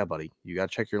was like, yeah, buddy, you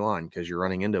got to check your line because you're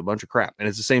running into a bunch of crap. And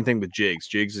it's the same thing with jigs.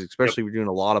 Jigs, especially if you're doing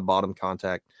a lot of bottom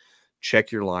contact,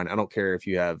 check your line. I don't care if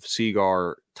you have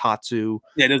Seagar, Tatsu,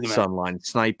 Sunline,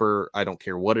 Sniper. I don't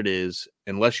care what it is,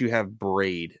 unless you have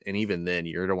braid. And even then,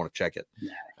 you don't want to check it.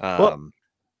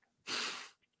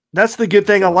 That's the good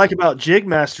thing I like about Jig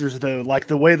Masters, though. Like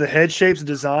the way the head shape's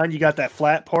designed, you got that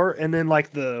flat part, and then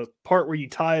like the part where you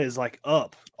tie is like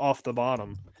up off the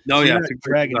bottom. No, so yeah, it's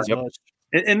dragging as much.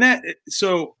 And that.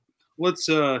 So let's.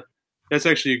 That's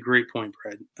actually a great point,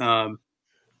 Brad.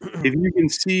 If you can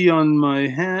see on my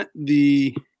hat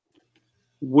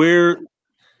where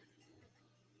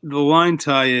the line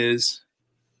tie is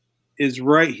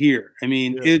right here. I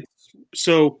mean, it's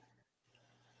so.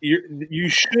 You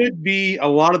should be a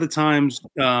lot of the times.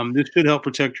 This should help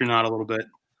protect your knot a little bit.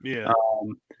 Yeah.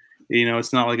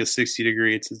 It's not like a 60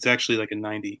 degree. It's actually like a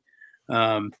 90.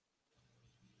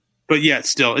 But yeah,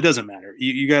 still, it doesn't matter.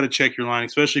 You got to check your line,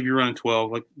 especially if you're running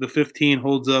 12. Like the 15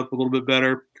 holds up a little bit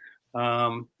better.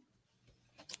 I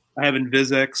have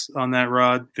Invisex on that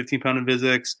rod, 15-pound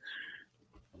Invisex.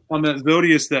 On that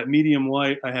Zodius, that medium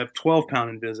light, I have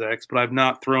 12-pound Invisex, but I've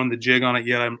not thrown the jig on it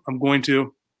yet. I'm going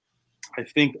to. I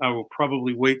think I will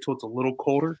probably wait till it's a little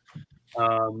colder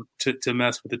to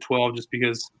mess with the 12, just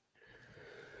because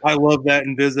I love that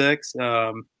Invisex.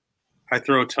 I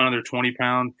throw a ton of their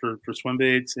 20-pound for swim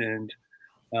baits, and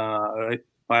I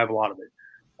have a lot of it.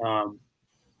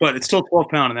 But it's still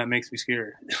 12-pound, and that makes me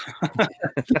scared.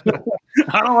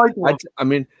 I don't like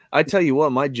that. I tell you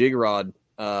what, my jig rod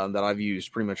that I've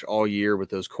used pretty much all year with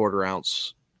those 1/4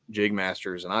 ounce Jig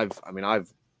Masters, and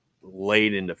I've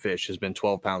laid into fish has been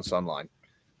 12-pound Sunline.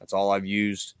 That's all I've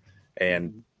used.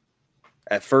 And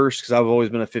at first, because I've always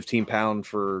been a 15-pound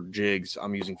for jigs,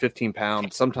 I'm using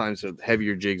 15-pound. Sometimes with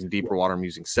heavier jigs in deeper water, I'm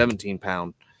using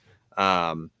 17-pound.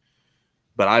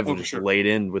 But I've just laid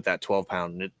in with that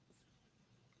 12-pound, and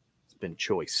it's been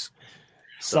choice.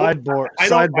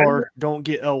 Sidebar, don't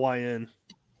get LYN.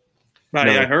 Right,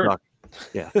 no, I heard.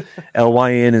 Yeah.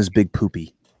 LYN is big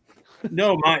poopy.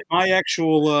 No, my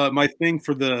actual my thing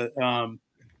for the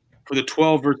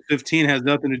 12 versus 15 has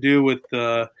nothing to do with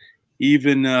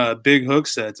even big hook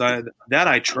sets. I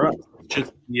trust.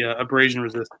 Just the abrasion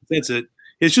resistance. That's it.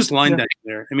 It's just line dynamic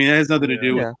there. I mean, it has nothing to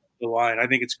do with the line. I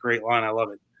think it's a great line. I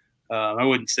love it. I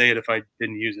wouldn't say it if I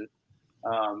didn't use it.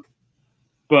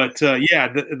 But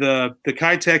the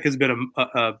Kitech has been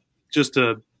the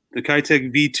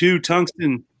Kitech V2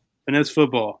 tungsten finesse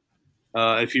football.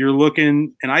 If you're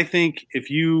looking, and I think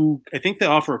they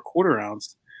offer a 1/4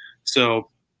 ounce, so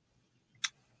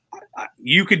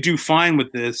you could do fine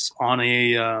with this on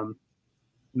a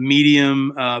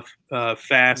medium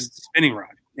fast spinning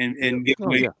rod and get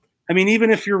weight. I mean,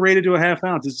 even if you're rated to a 1/2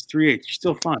 ounce, it's 3/8. You're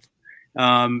still fine.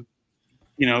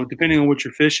 Depending on what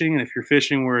you're fishing, and if you're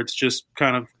fishing where it's just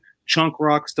kind of chunk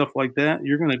rock stuff like that,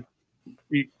 you're gonna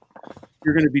be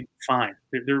fine.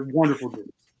 They're wonderful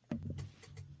dudes.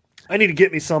 I need to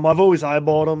get me some. I've always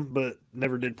eyeballed them, but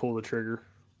never did pull the trigger.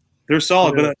 They're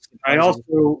solid, but I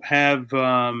also have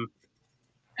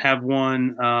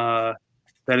one that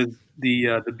is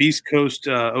the Beast Coast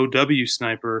OW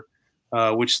Sniper,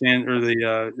 which stands for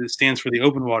the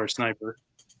Open Water Sniper.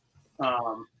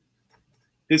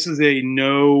 This is a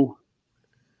no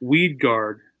weed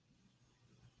guard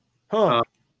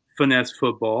finesse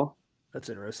football. That's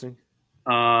interesting.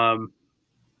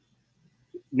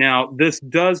 Now, this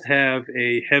does have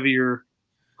a heavier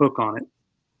hook on it.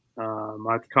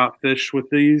 I've caught fish with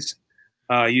these.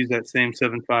 I use that same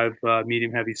 7.5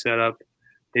 medium heavy setup.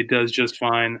 It does just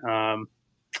fine.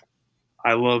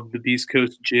 I love the Beast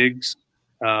Coast jigs.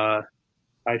 I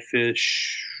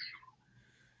fish,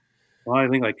 I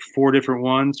think like 4 different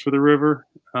ones for the river.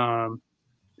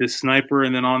 This Sniper,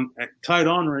 and then tied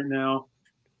on right now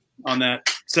on that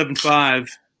 7.5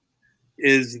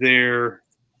 is their,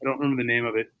 I don't remember the name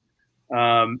of it,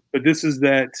 but this is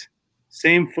that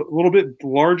same little bit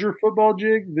larger football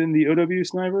jig than the OW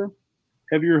Sniper.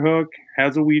 Heavier hook,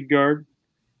 has a weed guard,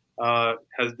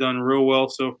 has done real well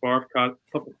so far. I've caught a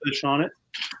couple fish on it.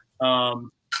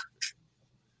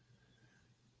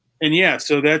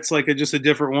 So that's like just a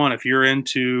different one. If you're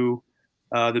into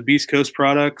the Beast Coast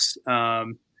products,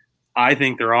 I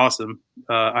think they're awesome.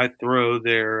 I throw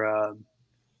their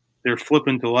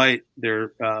Flippin' Delight,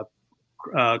 their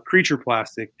creature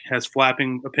plastic, has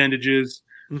flapping appendages.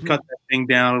 Mm-hmm. Cut that thing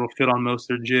down, it'll fit on most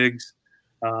of their jigs.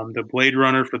 The Blade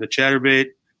Runner for the chatterbait,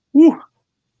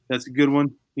 that's a good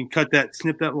one. You can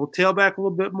snip that little tail back a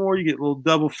little bit more. You get a little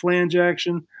double flange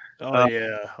action.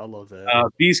 I love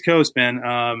that. Beast Coast, man.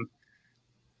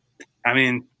 I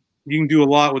mean, you can do a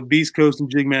lot with Beast Coast and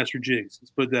Jigmaster jigs.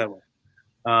 Let's put it that way.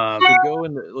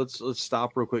 Let's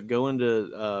stop real quick. Go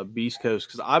into Beast Coast,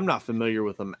 because I'm not familiar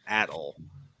with them at all.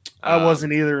 I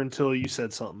wasn't either until you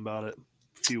said something about it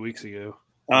a few weeks ago.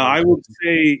 I would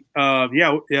say, I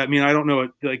mean, I don't know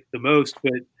it like the most,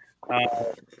 but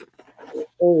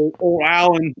old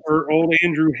Alan or old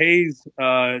Andrew Hayes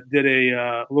did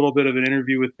a little bit of an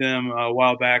interview with them a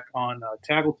while back on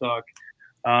Tackle Talk.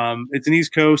 It's an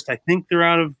East Coast. I think they're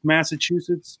out of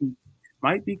Massachusetts. It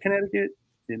might be Connecticut.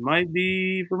 It might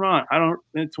be Vermont.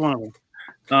 It's one of them.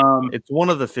 It's one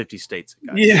of the 50 states.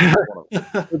 Guys. Yeah.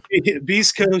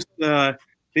 Beast Coast,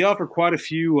 they offer quite a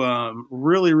few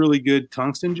really, really good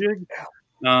tungsten jigs.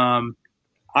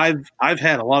 I've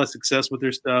had a lot of success with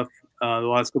their stuff the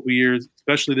last couple of years,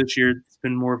 especially this year. It's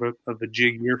been more of a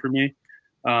jig year for me.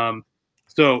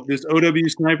 So this OW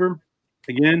Sniper,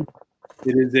 again,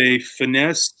 it is a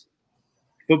finesse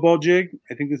football jig.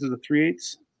 I think this is a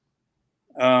 3/8.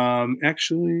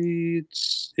 Actually,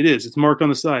 it is. It's marked on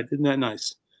the side. Isn't that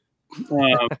nice?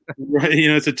 Right,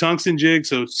 it's a tungsten jig,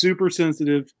 so super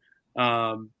sensitive.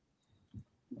 A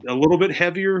little bit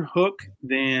heavier hook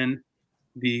than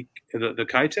the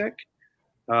Kitech.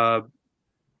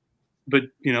 But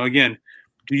again,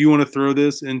 do you want to throw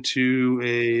this into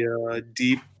a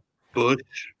deep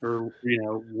bush or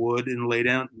wood and lay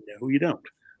down? No, you don't.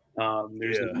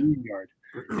 There's a weed guard.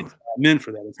 It's not meant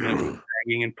for that. It's meant for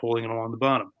dragging and pulling it along the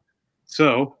bottom.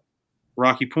 So,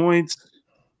 rocky points,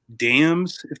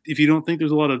 dams. If you don't think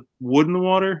there's a lot of wood in the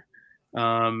water,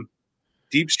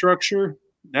 deep structure,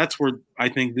 that's where I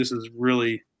think this is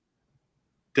really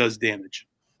does damage.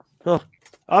 Huh.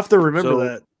 I have to remember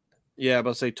that. Yeah,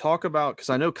 but say talk about, because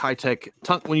I know Kitech,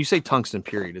 when you say tungsten,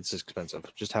 period, it's expensive.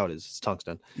 Just how it is. It's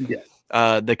tungsten. Yeah.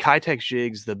 The Kitech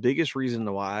jigs, the biggest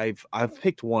reason why I've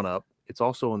picked one up, it's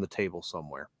also on the table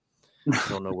somewhere. I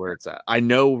don't know where it's at. I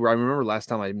remember last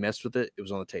time I messed with it, it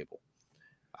was on the table.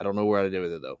 I don't know where I did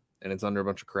with it though. And it's under a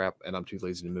bunch of crap and I'm too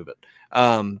lazy to move it.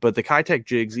 But the Kitech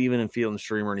jigs, even in Field and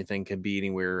Stream or anything, can be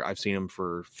anywhere. I've seen them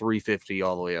for $350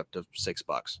 all the way up to $6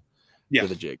 for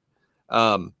the jig.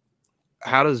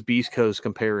 How does Beast Coast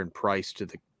compare in price to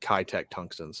the Kitech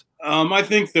tungstens? I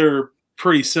think they're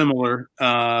pretty similar.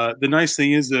 The nice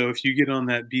thing is, though, if you get on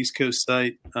that Beast Coast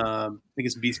site, I think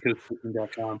it's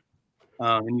beastcoastfishing.com,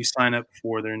 and you sign up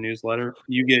for their newsletter,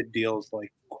 you get deals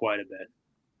like quite a bit.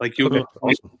 Like you'll get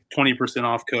 20%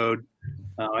 off code.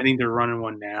 I think they're running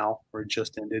one now, or it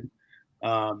just ended.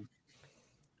 The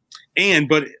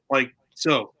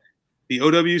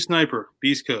OW Sniper,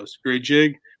 Beast Coast, great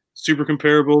jig. Super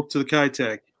comparable to the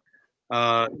Kitech.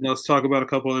 Now let's talk about a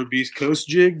couple other Beast Coast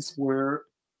jigs where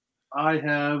I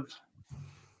have.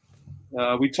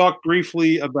 We talked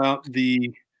briefly about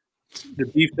the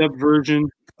beefed up version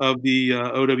of the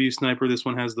OW Sniper. This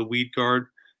one has the weed guard.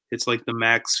 It's like the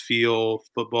Max Feel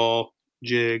football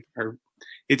jig.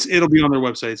 It'll be on their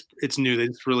website. It's new. They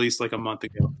just released like a month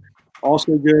ago.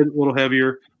 Also good, a little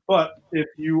heavier. But if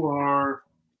you are,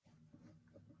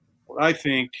 what I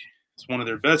think. It's one of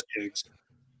their best jigs.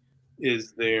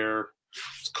 It's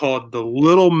called the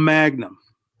Little Magnum.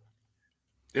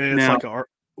 It's like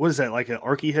what is that? Like an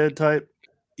Arky head type?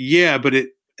 Yeah, but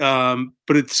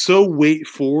it's so weight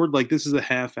forward. Like this is a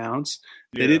half ounce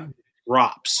that it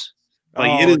drops.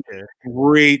 Like it is a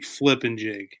great flipping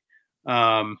jig.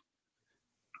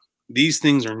 These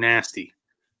things are nasty.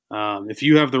 If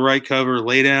you have the right cover,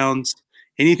 lay downs,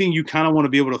 anything you kind of want to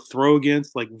be able to throw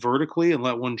against, like vertically, and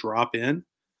let one drop in.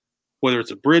 Whether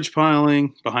it's a bridge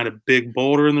piling, behind a big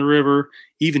boulder in the river,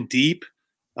 even deep,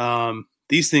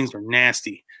 these things are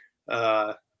nasty.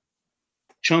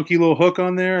 Chunky little hook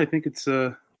on there. I think it's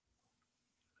Oh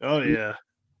yeah,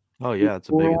 it's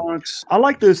a big one. I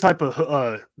like those type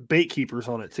of bait keepers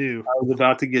on it too. I was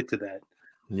about to get to that.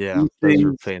 Yeah, those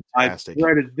are fantastic. I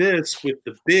threaded this with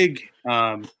the big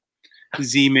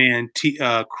Z-Man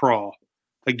crawl.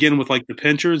 Again with like the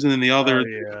pinchers, and then the other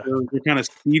they're kind of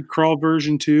speed crawl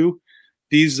version too.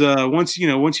 These once you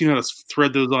know how to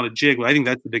thread those on a jig, I think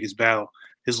that's the biggest battle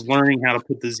is learning how to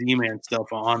put the Z-Man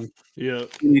stuff on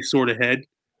any sort of head.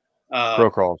 Pro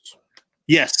crawls.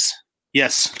 Yes.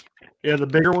 Yeah, the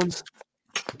bigger ones.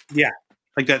 Yeah,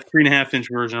 like that 3.5-inch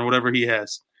version or whatever he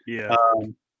has. Yeah.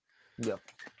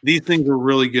 These things are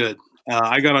really good.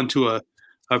 I got onto a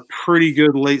pretty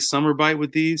good late summer bite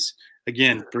with these.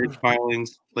 Again, bridge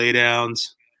pilings, laydowns,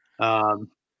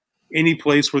 any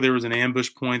place where there was an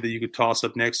ambush point that you could toss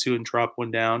up next to and drop one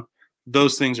down.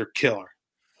 Those things are killer.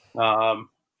 Kind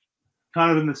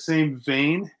of in the same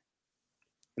vein,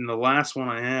 and the last one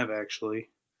I have actually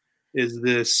is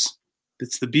this.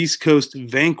 It's the Beast Coast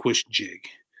Vanquish jig.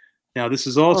 Now, this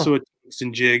is also a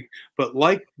tungsten jig, but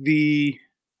like it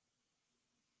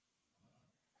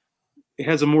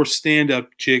has a more stand-up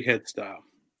jig head style.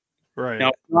 Right. Now,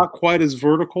 it's not quite as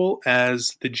vertical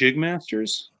as the Jig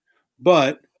Masters,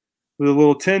 but with a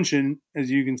little tension, as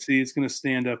you can see, it's going to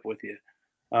stand up with you.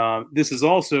 This is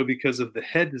also because of the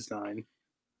head design.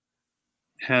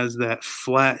 It has that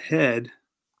flat head.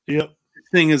 Yep. This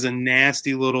thing is a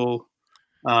nasty little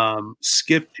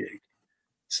skip jig.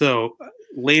 So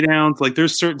lay downs, like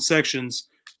there's certain sections,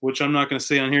 which I'm not going to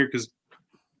say on here because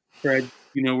Craig,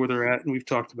 you know where they're at, and we've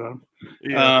talked about them.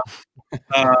 Yeah.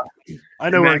 I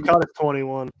know where I caught it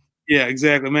 21. Yeah,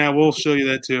 exactly. Man, we'll show you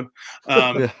that too.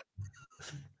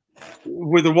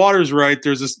 Where the water's right,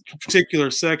 there's this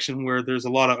particular section where there's a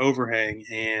lot of overhang,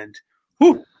 and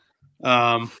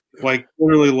like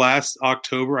literally last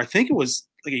October, I think it was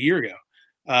like a year ago,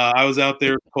 I was out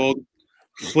there cold,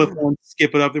 flip one,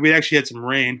 skip it up. We actually had some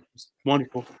rain. It was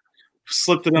wonderful.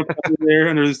 Slipped it up there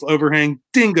under this overhang.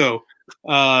 Dingo.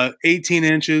 18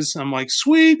 inches. I'm like,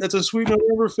 sweet. That's a sweet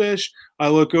November fish. I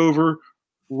look over,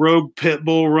 rogue pit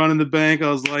bull running the bank.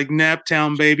 I was like,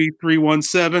 Naptown, baby,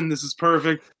 317. This is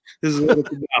perfect. This is what it's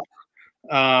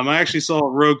about. I actually saw a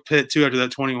rogue pit too after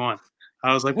that 21.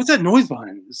 I was like, what's that noise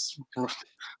behind me? I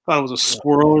thought it was a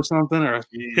squirrel or something or a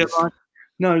pit line.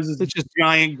 No, it's just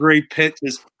giant gray pit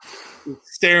just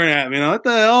staring at me. You know, what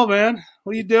the hell, man?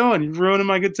 What are you doing? You're ruining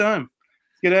my good time.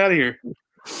 Get out of here.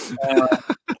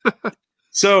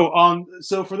 So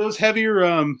for those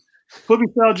heavier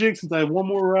flipping style jigs, since I have one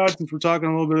more rod, since we're talking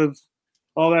a little bit of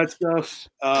all that stuff,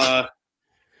 the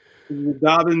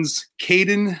Dobyns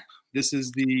Caden. This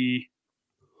is the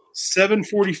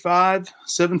 745,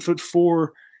 7'4"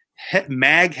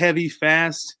 mag heavy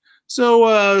fast.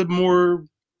 So more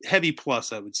heavy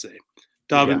plus, I would say.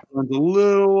 Dobbins runs a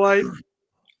little light.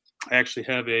 I actually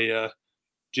have a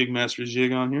Jig Masters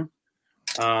jig on here,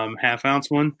 half ounce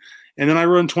one. And then I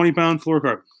run 20-pound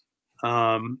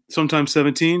fluorocarbon, sometimes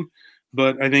 17.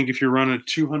 But I think if you're running a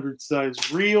 200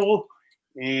 size reel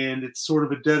and it's sort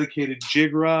of a dedicated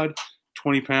jig rod,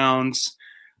 20 pounds.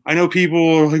 I know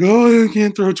people are like, oh, I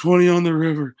can't throw 20 on the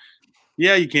river.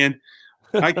 Yeah, you can.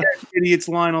 I catch idiots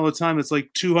line all the time. It's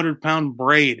like 200-pound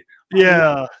braid.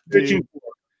 Yeah.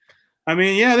 I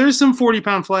mean, yeah, there's some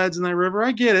 40-pound flads in that river.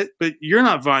 I get it, but you're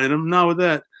not finding them. Not with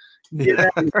that. Yeah,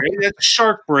 that's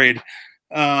shark braid.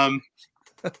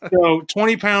 So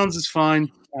 20 pounds is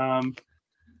fine.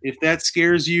 If that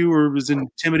scares you or was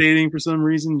intimidating for some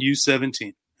reason, use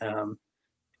 17.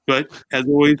 But as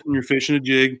always, when you're fishing a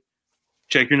jig,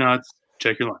 check your knots,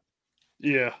 check your line.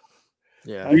 Yeah.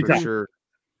 Yeah, for sure.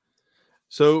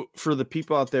 So for the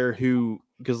people out there who,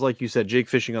 because like you said, jig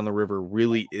fishing on the river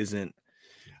really isn't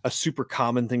a super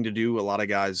common thing to do. A lot of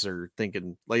guys are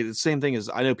thinking like the same thing as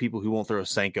I know people who won't throw a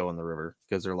Senko in the river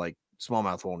because they're like,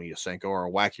 smallmouth won't eat a Senko or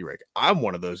a wacky rig. I'm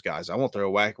one of those guys. I won't throw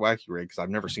a wacky rig because I've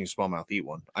never seen smallmouth eat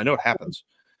one. I know it happens.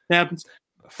 It happens.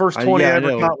 First 20 I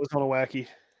ever caught was on a wacky.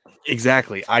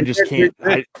 Exactly. I just can't.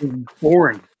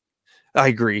 Boring. I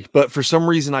agree. But for some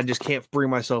reason, I just can't bring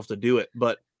myself to do it.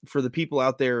 But for the people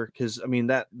out there, because I mean,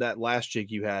 that last jig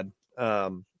you had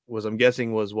was, I'm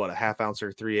guessing, was what, a half ounce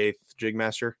or 3/8 Jig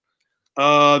Master?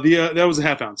 That was a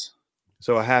half ounce.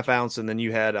 So a half ounce, and then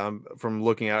you had from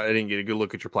looking at, I didn't get a good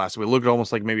look at your plastic. It looked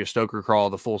almost like maybe a Stoker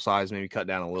Crawl, the full size, maybe cut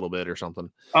down a little bit or something.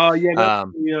 Yeah,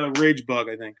 that's the Rage Bug,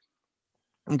 I think.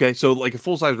 Okay, so like a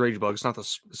full size Rage Bug, it's not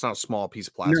a small piece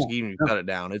of plastic. Even if you cut it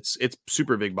down, it's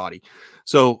super big body.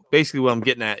 So basically, what I'm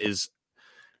getting at is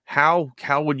how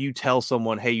would you tell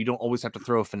someone, hey, you don't always have to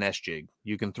throw a finesse jig.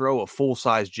 You can throw a full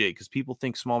size jig because people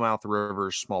think smallmouth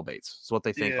rivers, small baits. It's what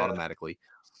they think automatically.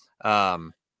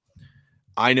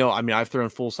 I know. I mean, I've thrown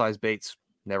full size baits,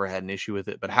 never had an issue with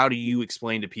it. But how do you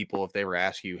explain to people if they were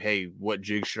ask you, hey, what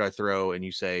jig should I throw? And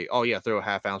you say, oh yeah, throw a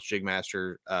half ounce Jig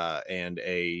Master and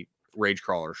a Rage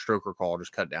Crawler, Stoker Crawler,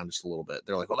 just cut it down just a little bit.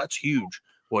 They're like, well, that's huge.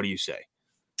 What do you say?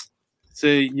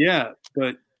 Say, yeah,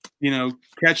 but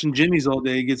catching jimmies all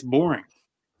day gets boring.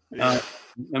 I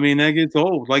mean, that gets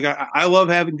old. Like I love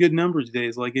having good numbers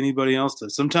days like anybody else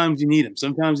does. Sometimes you need them.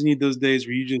 Sometimes you need those days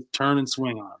where you just turn and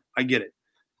swing on them. I get it.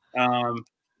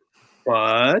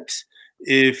 But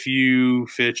if you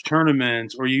fish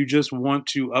tournaments or you just want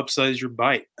to upsize your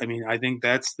bite, I mean, I think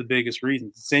that's the biggest reason.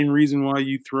 It's the same reason why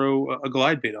you throw a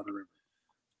glide bait on the river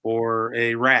or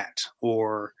a rat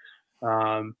or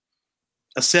a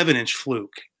 7-inch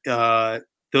fluke.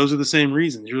 Those are the same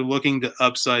reasons. You're looking to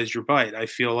upsize your bite. I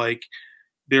feel like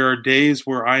there are days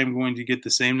where I am going to get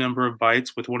the same number of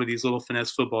bites with one of these little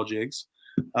finesse football jigs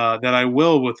that I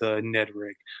will with a Ned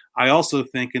rig. I also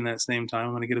think in that same time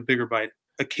I'm going to get a bigger bite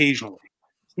occasionally.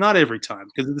 Not every time,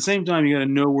 because at the same time you got to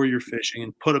know where you're fishing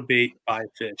and put a bait by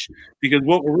fish. Because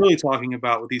what we're really talking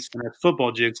about with these finesse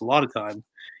football jigs a lot of times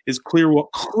is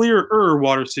clearer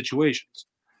water situations,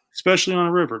 especially on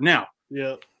a river. Now,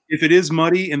 if it is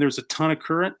muddy and there's a ton of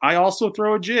current, I also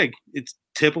throw a jig. It's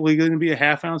typically going to be a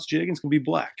half ounce jig and it's going to be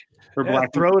black. Or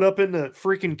black. Throw it up in the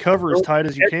freaking cover as tight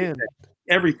as you can.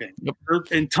 Everything.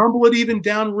 And tumble it even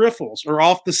down riffles or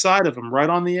off the side of them, right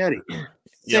on the eddy.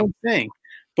 Same thing.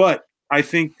 But I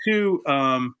think, too,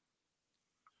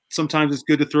 sometimes it's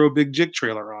good to throw a big jig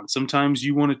trailer on. Sometimes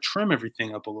you want to trim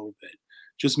everything up a little bit.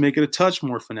 Just make it a touch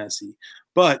more finessey.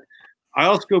 But I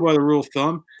also go by the rule of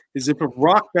thumb is if a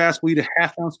rock bass will eat a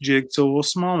half-ounce jig, so will a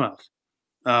smallmouth.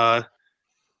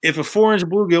 If a 4-inch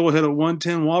bluegill will hit a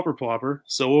 110 whopper plopper,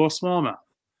 so will a smallmouth.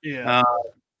 Yeah.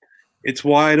 It's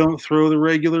why I don't throw the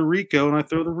regular Rico and I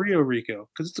throw the Rio Rico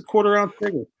because it's a 1/4 ounce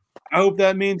bigger. I hope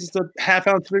that means it's a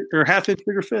half-inch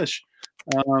bigger fish.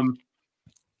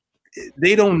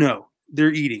 They don't know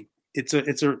they're eating. It's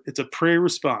a prey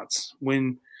response.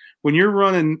 When you're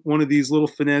running one of these little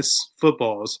finesse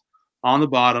footballs on the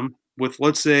bottom with,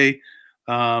 let's say,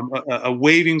 a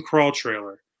waving crawl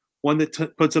trailer, one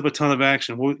that puts up a ton of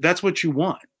action. Well, that's what you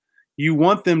want. You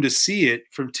want them to see it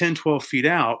from 10, 12 feet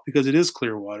out because it is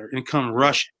clear water and come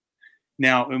rushing.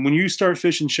 Now, and when you start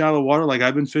fishing shallow water, like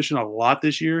I've been fishing a lot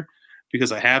this year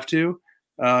because I have to,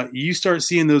 you start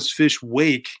seeing those fish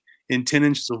wake in 10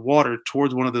 inches of water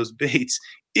towards one of those baits.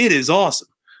 It is awesome.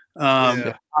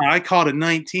 I caught a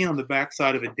 19 on the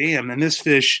backside of a dam, and this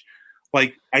fish,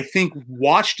 like, I think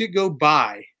watched it go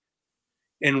by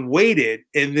and waited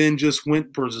and then just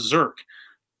went berserk,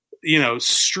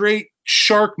 straight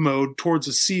shark mode towards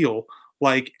a seal,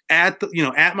 like at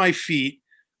my feet,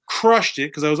 crushed it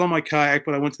because I was on my kayak,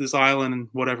 but I went to this island and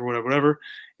whatever.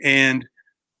 And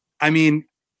I mean,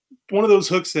 one of those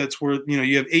hook sets where,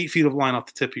 you have 8 feet of line off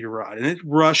the tip of your rod, and it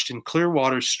rushed in clear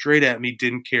water straight at me,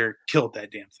 didn't care, killed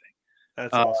that damn thing.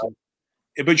 That's awesome.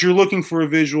 But you're looking for a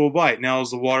visual bite. Now,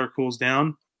 as the water cools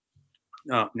down,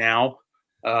 I'll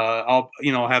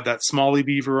have that smallie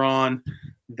beaver on,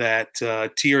 that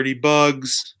TRD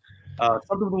bugs,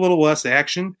 something with a little less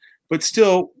action, but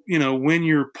still, when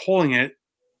you're pulling it,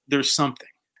 there's something.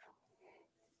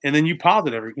 And then you pause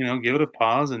it give it a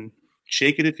pause and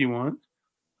shake it if you want.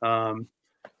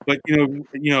 But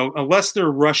unless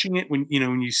they're rushing it when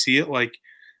you see it, like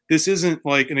this isn't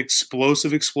like an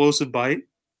explosive bite.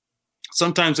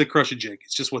 Sometimes they crush a jig.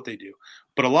 It's just what they do.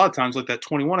 But a lot of times, like that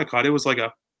 21 I caught, it was like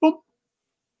a boop.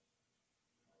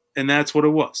 And that's what it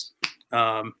was.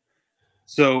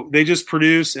 So they just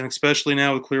produce, and especially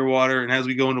now with clear water, and as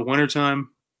we go into wintertime,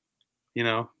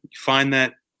 you find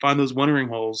those wintering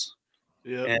holes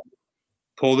and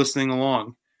pull this thing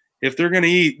along. If they're going to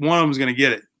eat, one of them is going to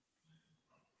get it.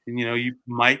 And, you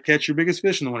might catch your biggest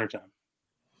fish in the wintertime.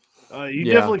 You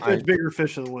definitely catch bigger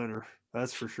fish in the winter.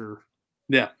 That's for sure.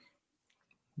 Yeah.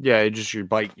 Yeah, just your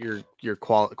bite, your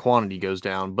quantity goes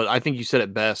down. But I think you said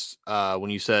it best when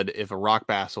you said if a rock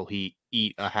bass will eat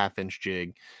a 1/2-inch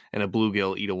jig and a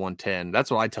bluegill eat a 110. That's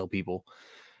what I tell people.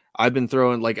 I've been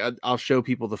throwing, like, I'll show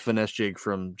people the finesse jig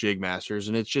from Jig Masters,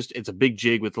 and it's a big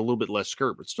jig with a little bit less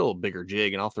skirt, but still a bigger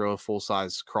jig, and I'll throw a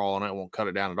full-size crawl on it. I won't cut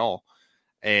it down at all.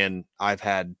 And I've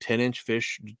had 10-inch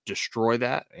fish destroy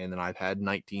that, and then I've had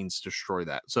 19s destroy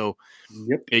that. So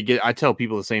I tell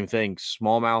people the same thing.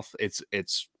 Smallmouth,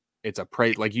 it's a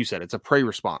prey, like you said, it's a prey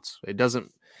response. It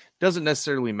doesn't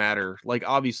necessarily matter. Like,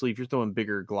 obviously, if you're throwing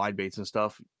bigger glide baits and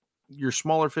stuff, your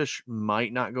smaller fish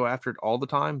might not go after it all the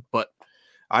time, but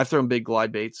I've thrown big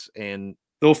glide baits and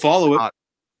they'll follow it.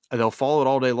 They'll follow it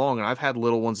all day long, and I've had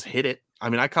little ones hit it. I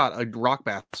mean, I caught a rock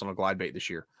bass on a glide bait this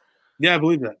year. Yeah, I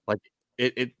believe that. Like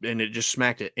it just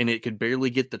smacked it, and it could barely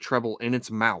get the treble in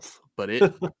its mouth, but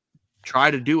it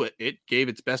tried to do it. It gave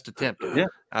its best attempt. Yeah.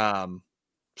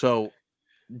 So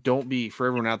for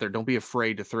everyone out there, don't be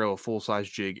afraid to throw a full-size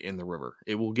jig in the river.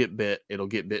 It will get bit. It'll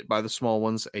get bit by the small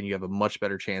ones, and you have a much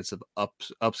better chance of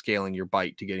upscaling your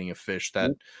bite to getting a fish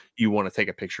that you want to take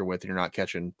a picture with, and you're not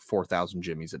catching 4,000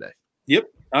 jimmies a day. Yep.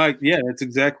 Yeah, that's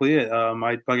exactly it.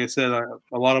 Like I said, a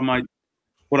lot of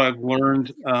what I've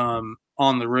learned on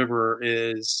the river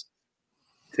is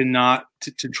to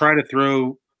try to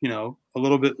throw, a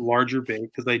little bit larger bait,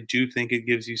 because I do think it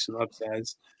gives you some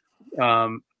upsides.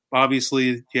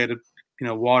 Obviously, you had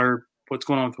to, water, what's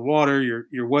going on with the water,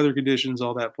 your weather conditions,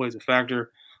 all that plays a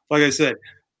factor. Like I said,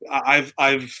 I've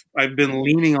been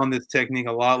leaning on this technique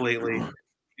a lot lately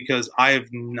because I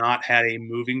have not had a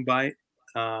moving bite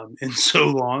in so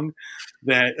long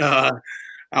that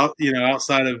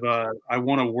outside of I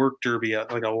won a work derby,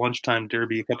 like a lunchtime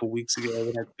derby a couple weeks ago,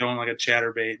 and I thrown like a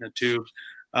chatterbait in a tube,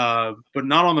 but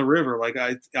not on the river. Like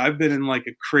I've been in like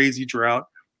a crazy drought.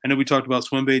 I know we talked about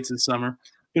swim baits this summer.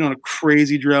 Been on a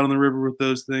crazy drought on the river with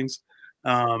those things.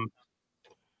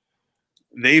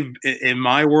 They've, in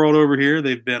my world over here,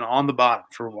 they've been on the bottom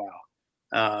for a while.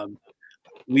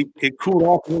 It cooled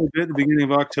off a little bit at the beginning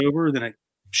of October, then it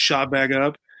shot back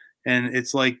up, and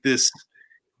it's like this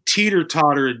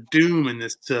teeter-totter of doom in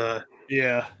this window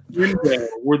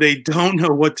where they don't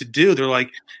know what to do. They're like,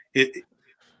 it's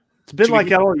been like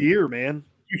that all year, man.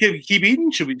 You can keep eating.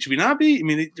 Should we not be? I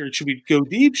mean, or should we go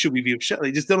deep? Should we be upset?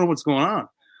 They just don't know what's going on.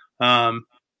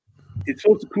 It's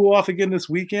supposed to cool off again this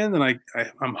weekend, and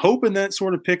I'm hoping that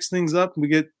sort of picks things up, and we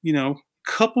get a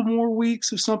couple more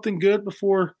weeks of something good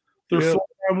before their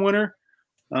full-time winter.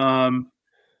 But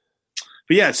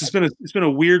yeah, it's been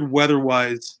a weird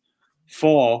weather-wise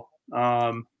fall.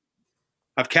 I've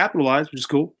capitalized, which is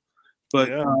cool, but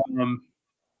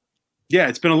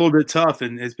it's been a little bit tough,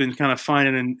 and it's been kind of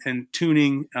finding and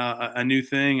tuning a new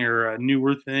thing or a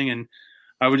newer thing. And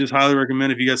I would just highly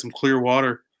recommend, if you got some clear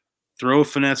water, throw a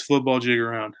finesse football jig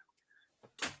around.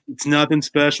 It's nothing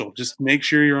special. Just make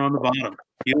sure you're on the bottom.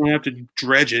 You don't have to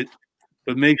dredge it,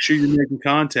 but make sure you're making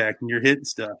contact and you're hitting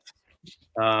stuff.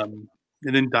 And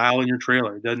then dial in your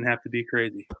trailer. It doesn't have to be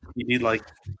crazy. You need like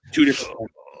 2 different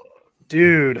ones.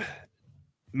 Dude,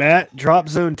 Matt, Drop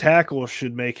Zone Tackle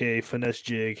should make a finesse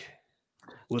jig.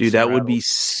 Dude, that would be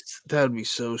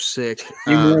so sick.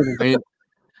 Yeah,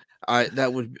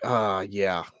 that would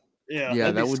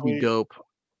be dope.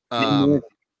 It's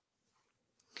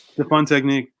a fun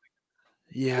technique.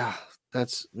 Yeah,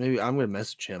 that's maybe I'm gonna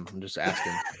message him. I'm just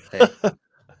asking. Hey,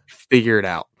 figure it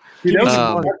out.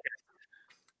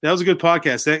 That was a good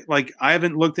podcast. That, like, I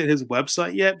haven't looked at his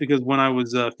website yet because when I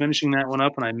was finishing that one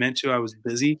up and I meant to, I was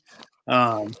busy.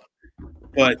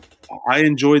 But I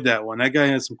enjoyed that one. That guy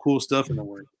had some cool stuff in the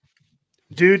work.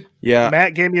 Dude, yeah.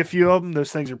 Matt gave me a few of them.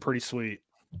 Those things are pretty sweet.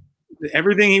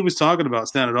 Everything he was talking about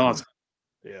sounded awesome.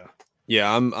 Yeah.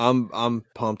 Yeah, I'm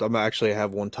pumped. I'm actually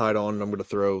have one tied on and I'm going to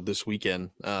throw this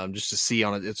weekend just to see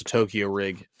on it. It's a Tokyo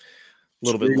rig, a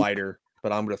little bit lighter,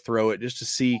 but I'm going to throw it just to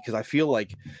see because I feel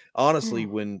like, honestly,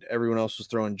 when everyone else was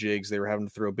throwing jigs, they were having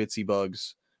to throw bitsy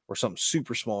bugs or something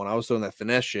super small, and I was throwing that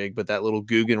finesse jig, but that little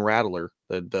Guggen rattler,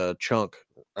 the chunk,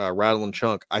 rattle and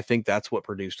chunk, I think that's what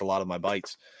produced a lot of my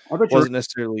bites. It wasn't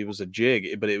necessarily it was a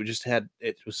jig, but it just had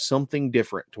it was something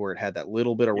different to where it had that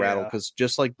little bit of rattle because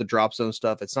just like the drop zone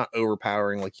stuff, it's not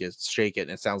overpowering like you shake it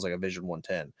and it sounds like a Vision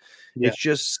 110. Yeah.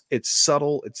 It's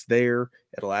subtle, it's there,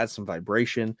 it'll add some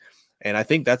vibration, and I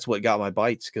think that's what got my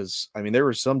bites because I mean there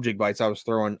were some jig bites I was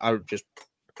throwing, I was just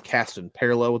casting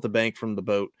parallel with the bank from the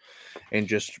boat and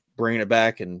just bringing it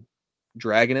back and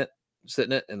dragging it,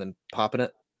 sitting it, and then popping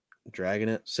it, dragging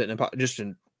it, sitting and just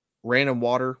in random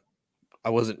water. I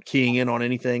wasn't keying in on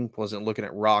anything, wasn't looking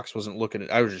at rocks, I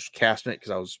was just casting it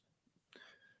because I was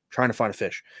trying to find a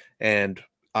fish. And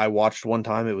I watched one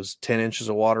time, it was 10 inches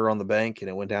of water on the bank and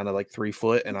it went down to like 3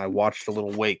 foot. And I watched a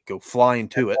little wake go flying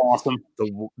to it. Awesome.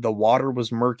 The water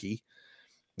was murky.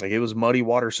 Like it was muddy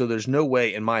water. So there's no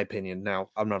way, in my opinion, now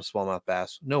I'm not a smallmouth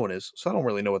bass. No one is. So I don't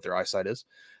really know what their eyesight is.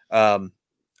 I'm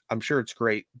sure it's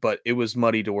great, but it was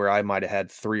muddy to where I might have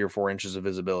had 3 or 4 inches of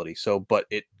visibility. So, but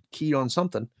it keyed on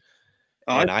something.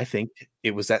 And I think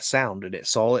it was that sound and it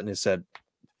saw it and it said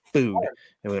food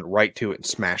and went right to it and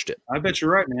smashed it. I bet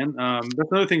you're right, man.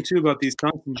 That's another thing too about these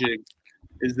tungsten jigs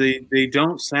is they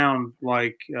don't sound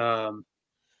like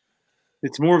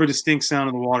it's more of a distinct sound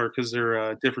in the water because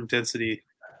they're a different density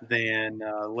than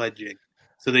lead jig.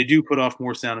 So they do put off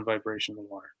more sound and vibration in the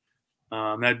water.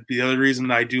 That'd be the other reason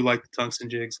that I do like the tungsten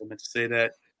jigs. I meant to say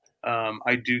that.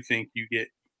 I do think you get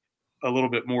a little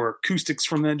bit more acoustics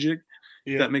from that jig.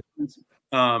 Yeah. If that makes sense.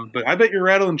 But I bet your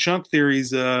rattle and chunk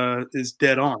theories is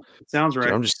dead on. It sounds right.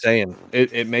 So I'm just saying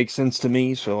it makes sense to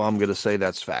me, so I'm gonna say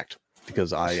that's fact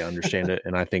because I understand it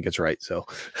and I think it's right. So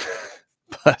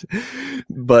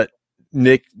but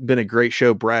Nick, been a great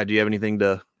show. Brad, do you have anything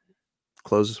to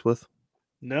close us with?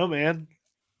 No, man.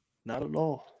 Not at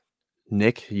all.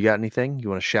 Nick, you got anything? You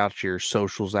want to shout your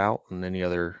socials out and any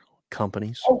other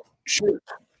companies? Oh, sure.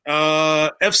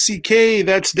 FCK,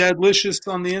 that's Dadlicious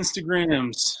on the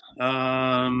Instagrams.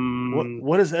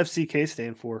 What does FCK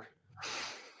stand for?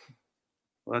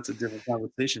 Well, that's a different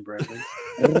conversation, Bradley.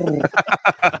 That's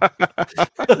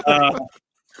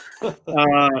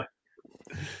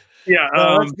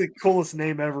the coolest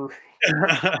name ever.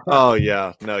 Oh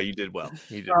yeah, no, you did well.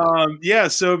 Yeah,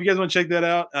 so if you guys want to check that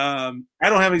out, I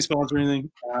don't have any sponsor or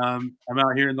anything. I'm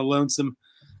out here in the lonesome.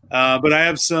 But I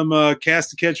have some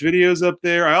cast to catch videos up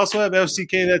there. I also have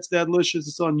FCK, that's Dadlicious.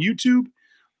 It's on YouTube.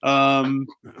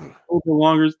 Over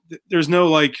longer, there's no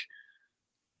like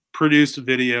produced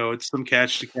video. It's some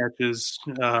catch to catches,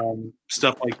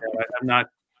 stuff like that. I'm not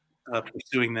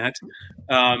pursuing that.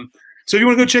 So if you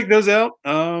want to go check those out,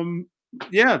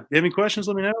 yeah, if you have any questions,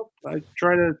 let me know. I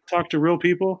try to talk to real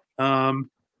people,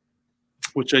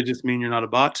 which I just mean you're not a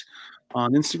bot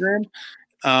on Instagram.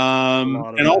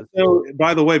 And also,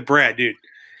 by the way, Brad, dude,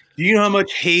 do you know how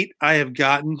much hate I have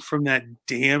gotten from that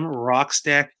damn rock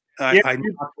stack I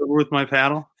knocked over with my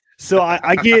paddle? So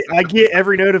I get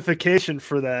every notification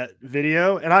for that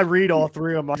video, and I read all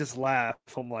 3 of them. I just laugh.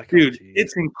 I'm like, dude,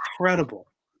 it's incredible.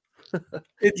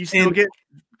 You still get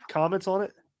comments on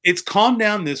it? It's calmed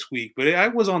down this week, but I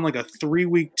was on like a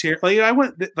 3-week tear. Like I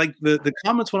went, like the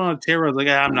comments went on a tear. I was like,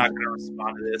 I'm not going to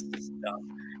respond to this. This is dumb.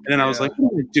 And then I was like,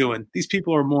 what are you doing? These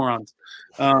people are morons.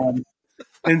 And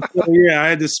so, yeah, I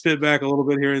had to spit back a little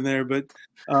bit here and there, but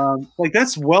like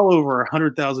that's well over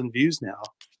 100,000 views now.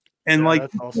 And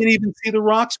like you can't even see the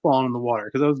rock spawn in the water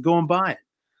because I was going by it.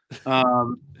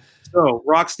 So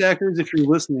rock stackers, if you're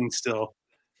listening still,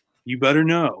 you better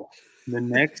know the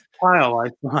next pile I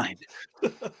find.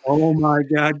 Oh my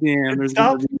goddamn, there's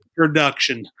going to be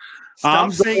production.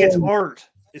 Stop saying it's art.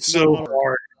 It's so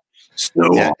hard.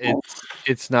 So yeah,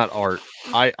 it's not art.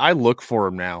 I look for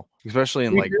them now, especially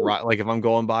in like if I'm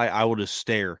going by, I will just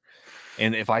stare.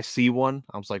 And if I see one,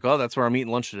 I was like, oh, that's where I'm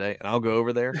eating lunch today. And I'll go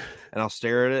over there and I'll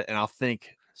stare at it and I'll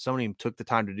think somebody took the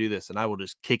time to do this. And I will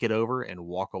just kick it over and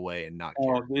walk away and not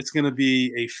care. It's going to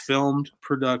be a filmed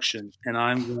production and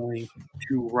I'm going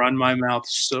to run my mouth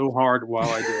so hard while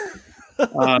I do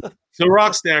it. So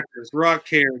rock stackers, rock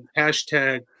care,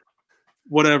 hashtag,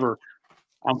 whatever.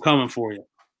 I'm coming for you.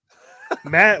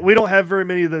 Matt, we don't have very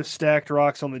many of those stacked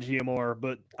rocks on the GMR,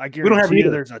 but I guarantee you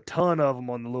there's a ton of them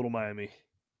on the Little Miami.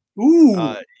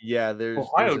 Ooh. Yeah, there's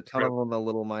a ton of them on the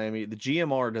Little Miami. The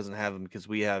GMR doesn't have them because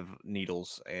we have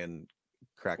needles and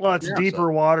crack. Well, it's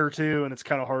deeper water too, and it's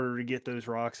kind of harder to get those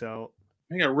rocks out.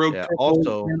 I got rogue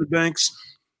also in the banks.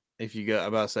 If you go, I'm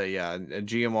about to say, a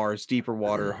GMR is deeper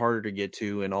water, harder to get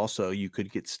to, and also you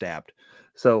could get stabbed.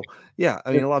 So, yeah,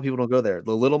 I mean, a lot of people don't go there.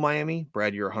 The Little Miami,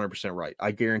 Brad, you're 100% right.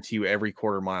 I guarantee you every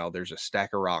quarter mile there's a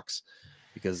stack of rocks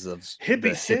because of the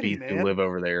hippies who live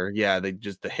over there. Yeah, the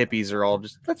hippies are all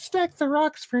just, let's stack the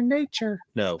rocks for nature.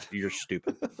 No, you're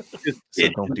stupid. So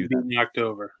don't do that. Knocked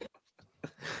over.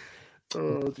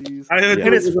 Oh, jeez.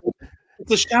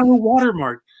 It's a shallow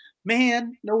watermark.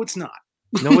 Man, no, it's not.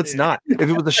 No, it's not. If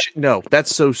it was no,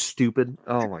 that's so stupid.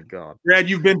 Oh my god, Brad,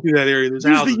 you've been through that area. There's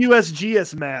Use the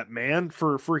USGS map, man,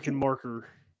 for a freaking marker.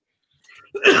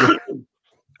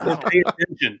 Pay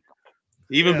attention.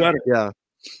 Even better.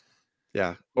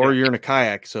 Yeah. Or you're in a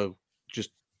kayak, so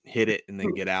just hit it and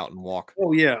then get out and walk.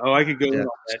 Oh yeah. Oh, I could go on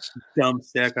that dumb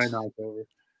stack I knocked over.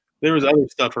 There was other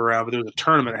stuff around, but there was a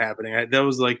tournament happening. That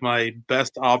was like my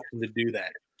best option to do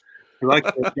that. I like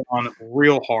to get on it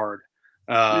real hard.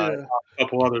 A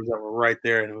couple others that were right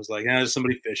there, and it was like, there's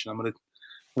somebody fishing. I'm gonna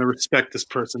respect this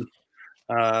person.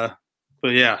 But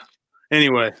yeah.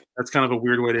 Anyway, that's kind of a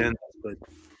weird way to end this, but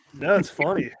no, it's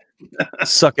funny.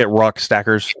 Suck at rock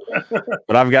stackers.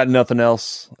 But I've got nothing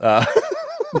else.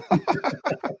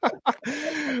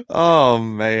 Oh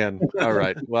man. All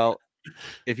right. Well,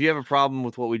 if you have a problem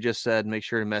with what we just said, make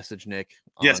sure to message Nick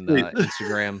on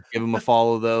Instagram. Give him a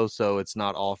follow though, so it's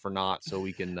not all for naught, so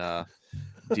we can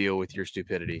deal with your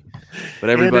stupidity. But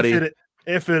everybody,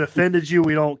 if it offended you,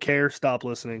 we don't care. Stop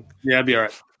listening. Yeah, it'd be all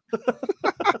right.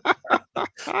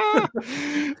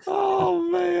 Oh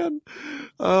man.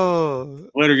 Oh,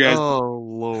 later, guys. Oh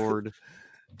Lord.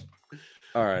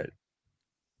 All right.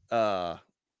 I'm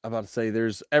about to say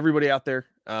there's everybody out there.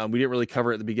 We didn't really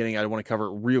cover it at the beginning. I want to cover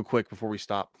it real quick before we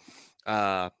stop.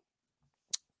 We're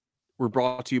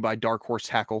brought to you by Dark Horse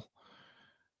Tackle.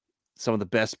 Some of the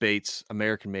best baits,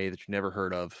 American made, that you've never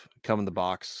heard of, come in the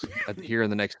box. Here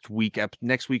in the next week or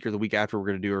the week after, we're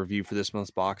going to do a review for this month's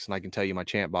box, and I can tell you my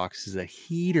champ box is a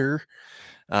heater.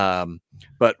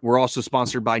 But we're also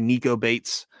sponsored by Nico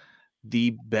Baits,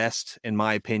 the best, in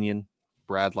my opinion.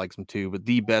 Brad likes them too, but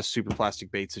the best super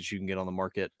plastic baits that you can get on the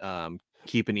market.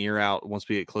 Keep an ear out. Once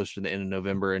we get closer to the end of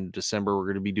November and December, we're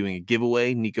going to be doing a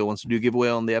giveaway. Nico wants to do a giveaway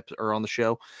on the on the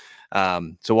show.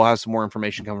 So we'll have some more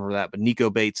information coming from that, but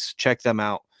Nico Baits, check them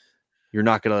out. You're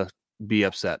not going to be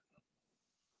upset.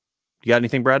 You got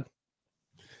anything, Brad?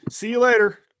 See you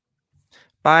later.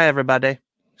 Bye, everybody.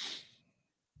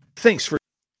 Thanks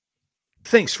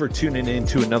for tuning in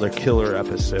to another killer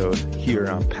episode here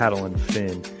on Paddle and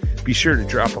Fin. Be sure to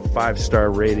drop a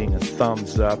 5-star rating, a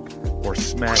thumbs up, or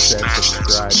smash that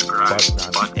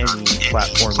subscribe button on any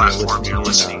platform you're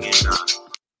listening in.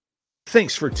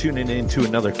 Thanks for tuning in to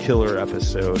another killer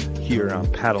episode here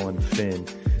on Paddle and Fin.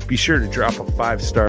 Be sure to drop a 5-star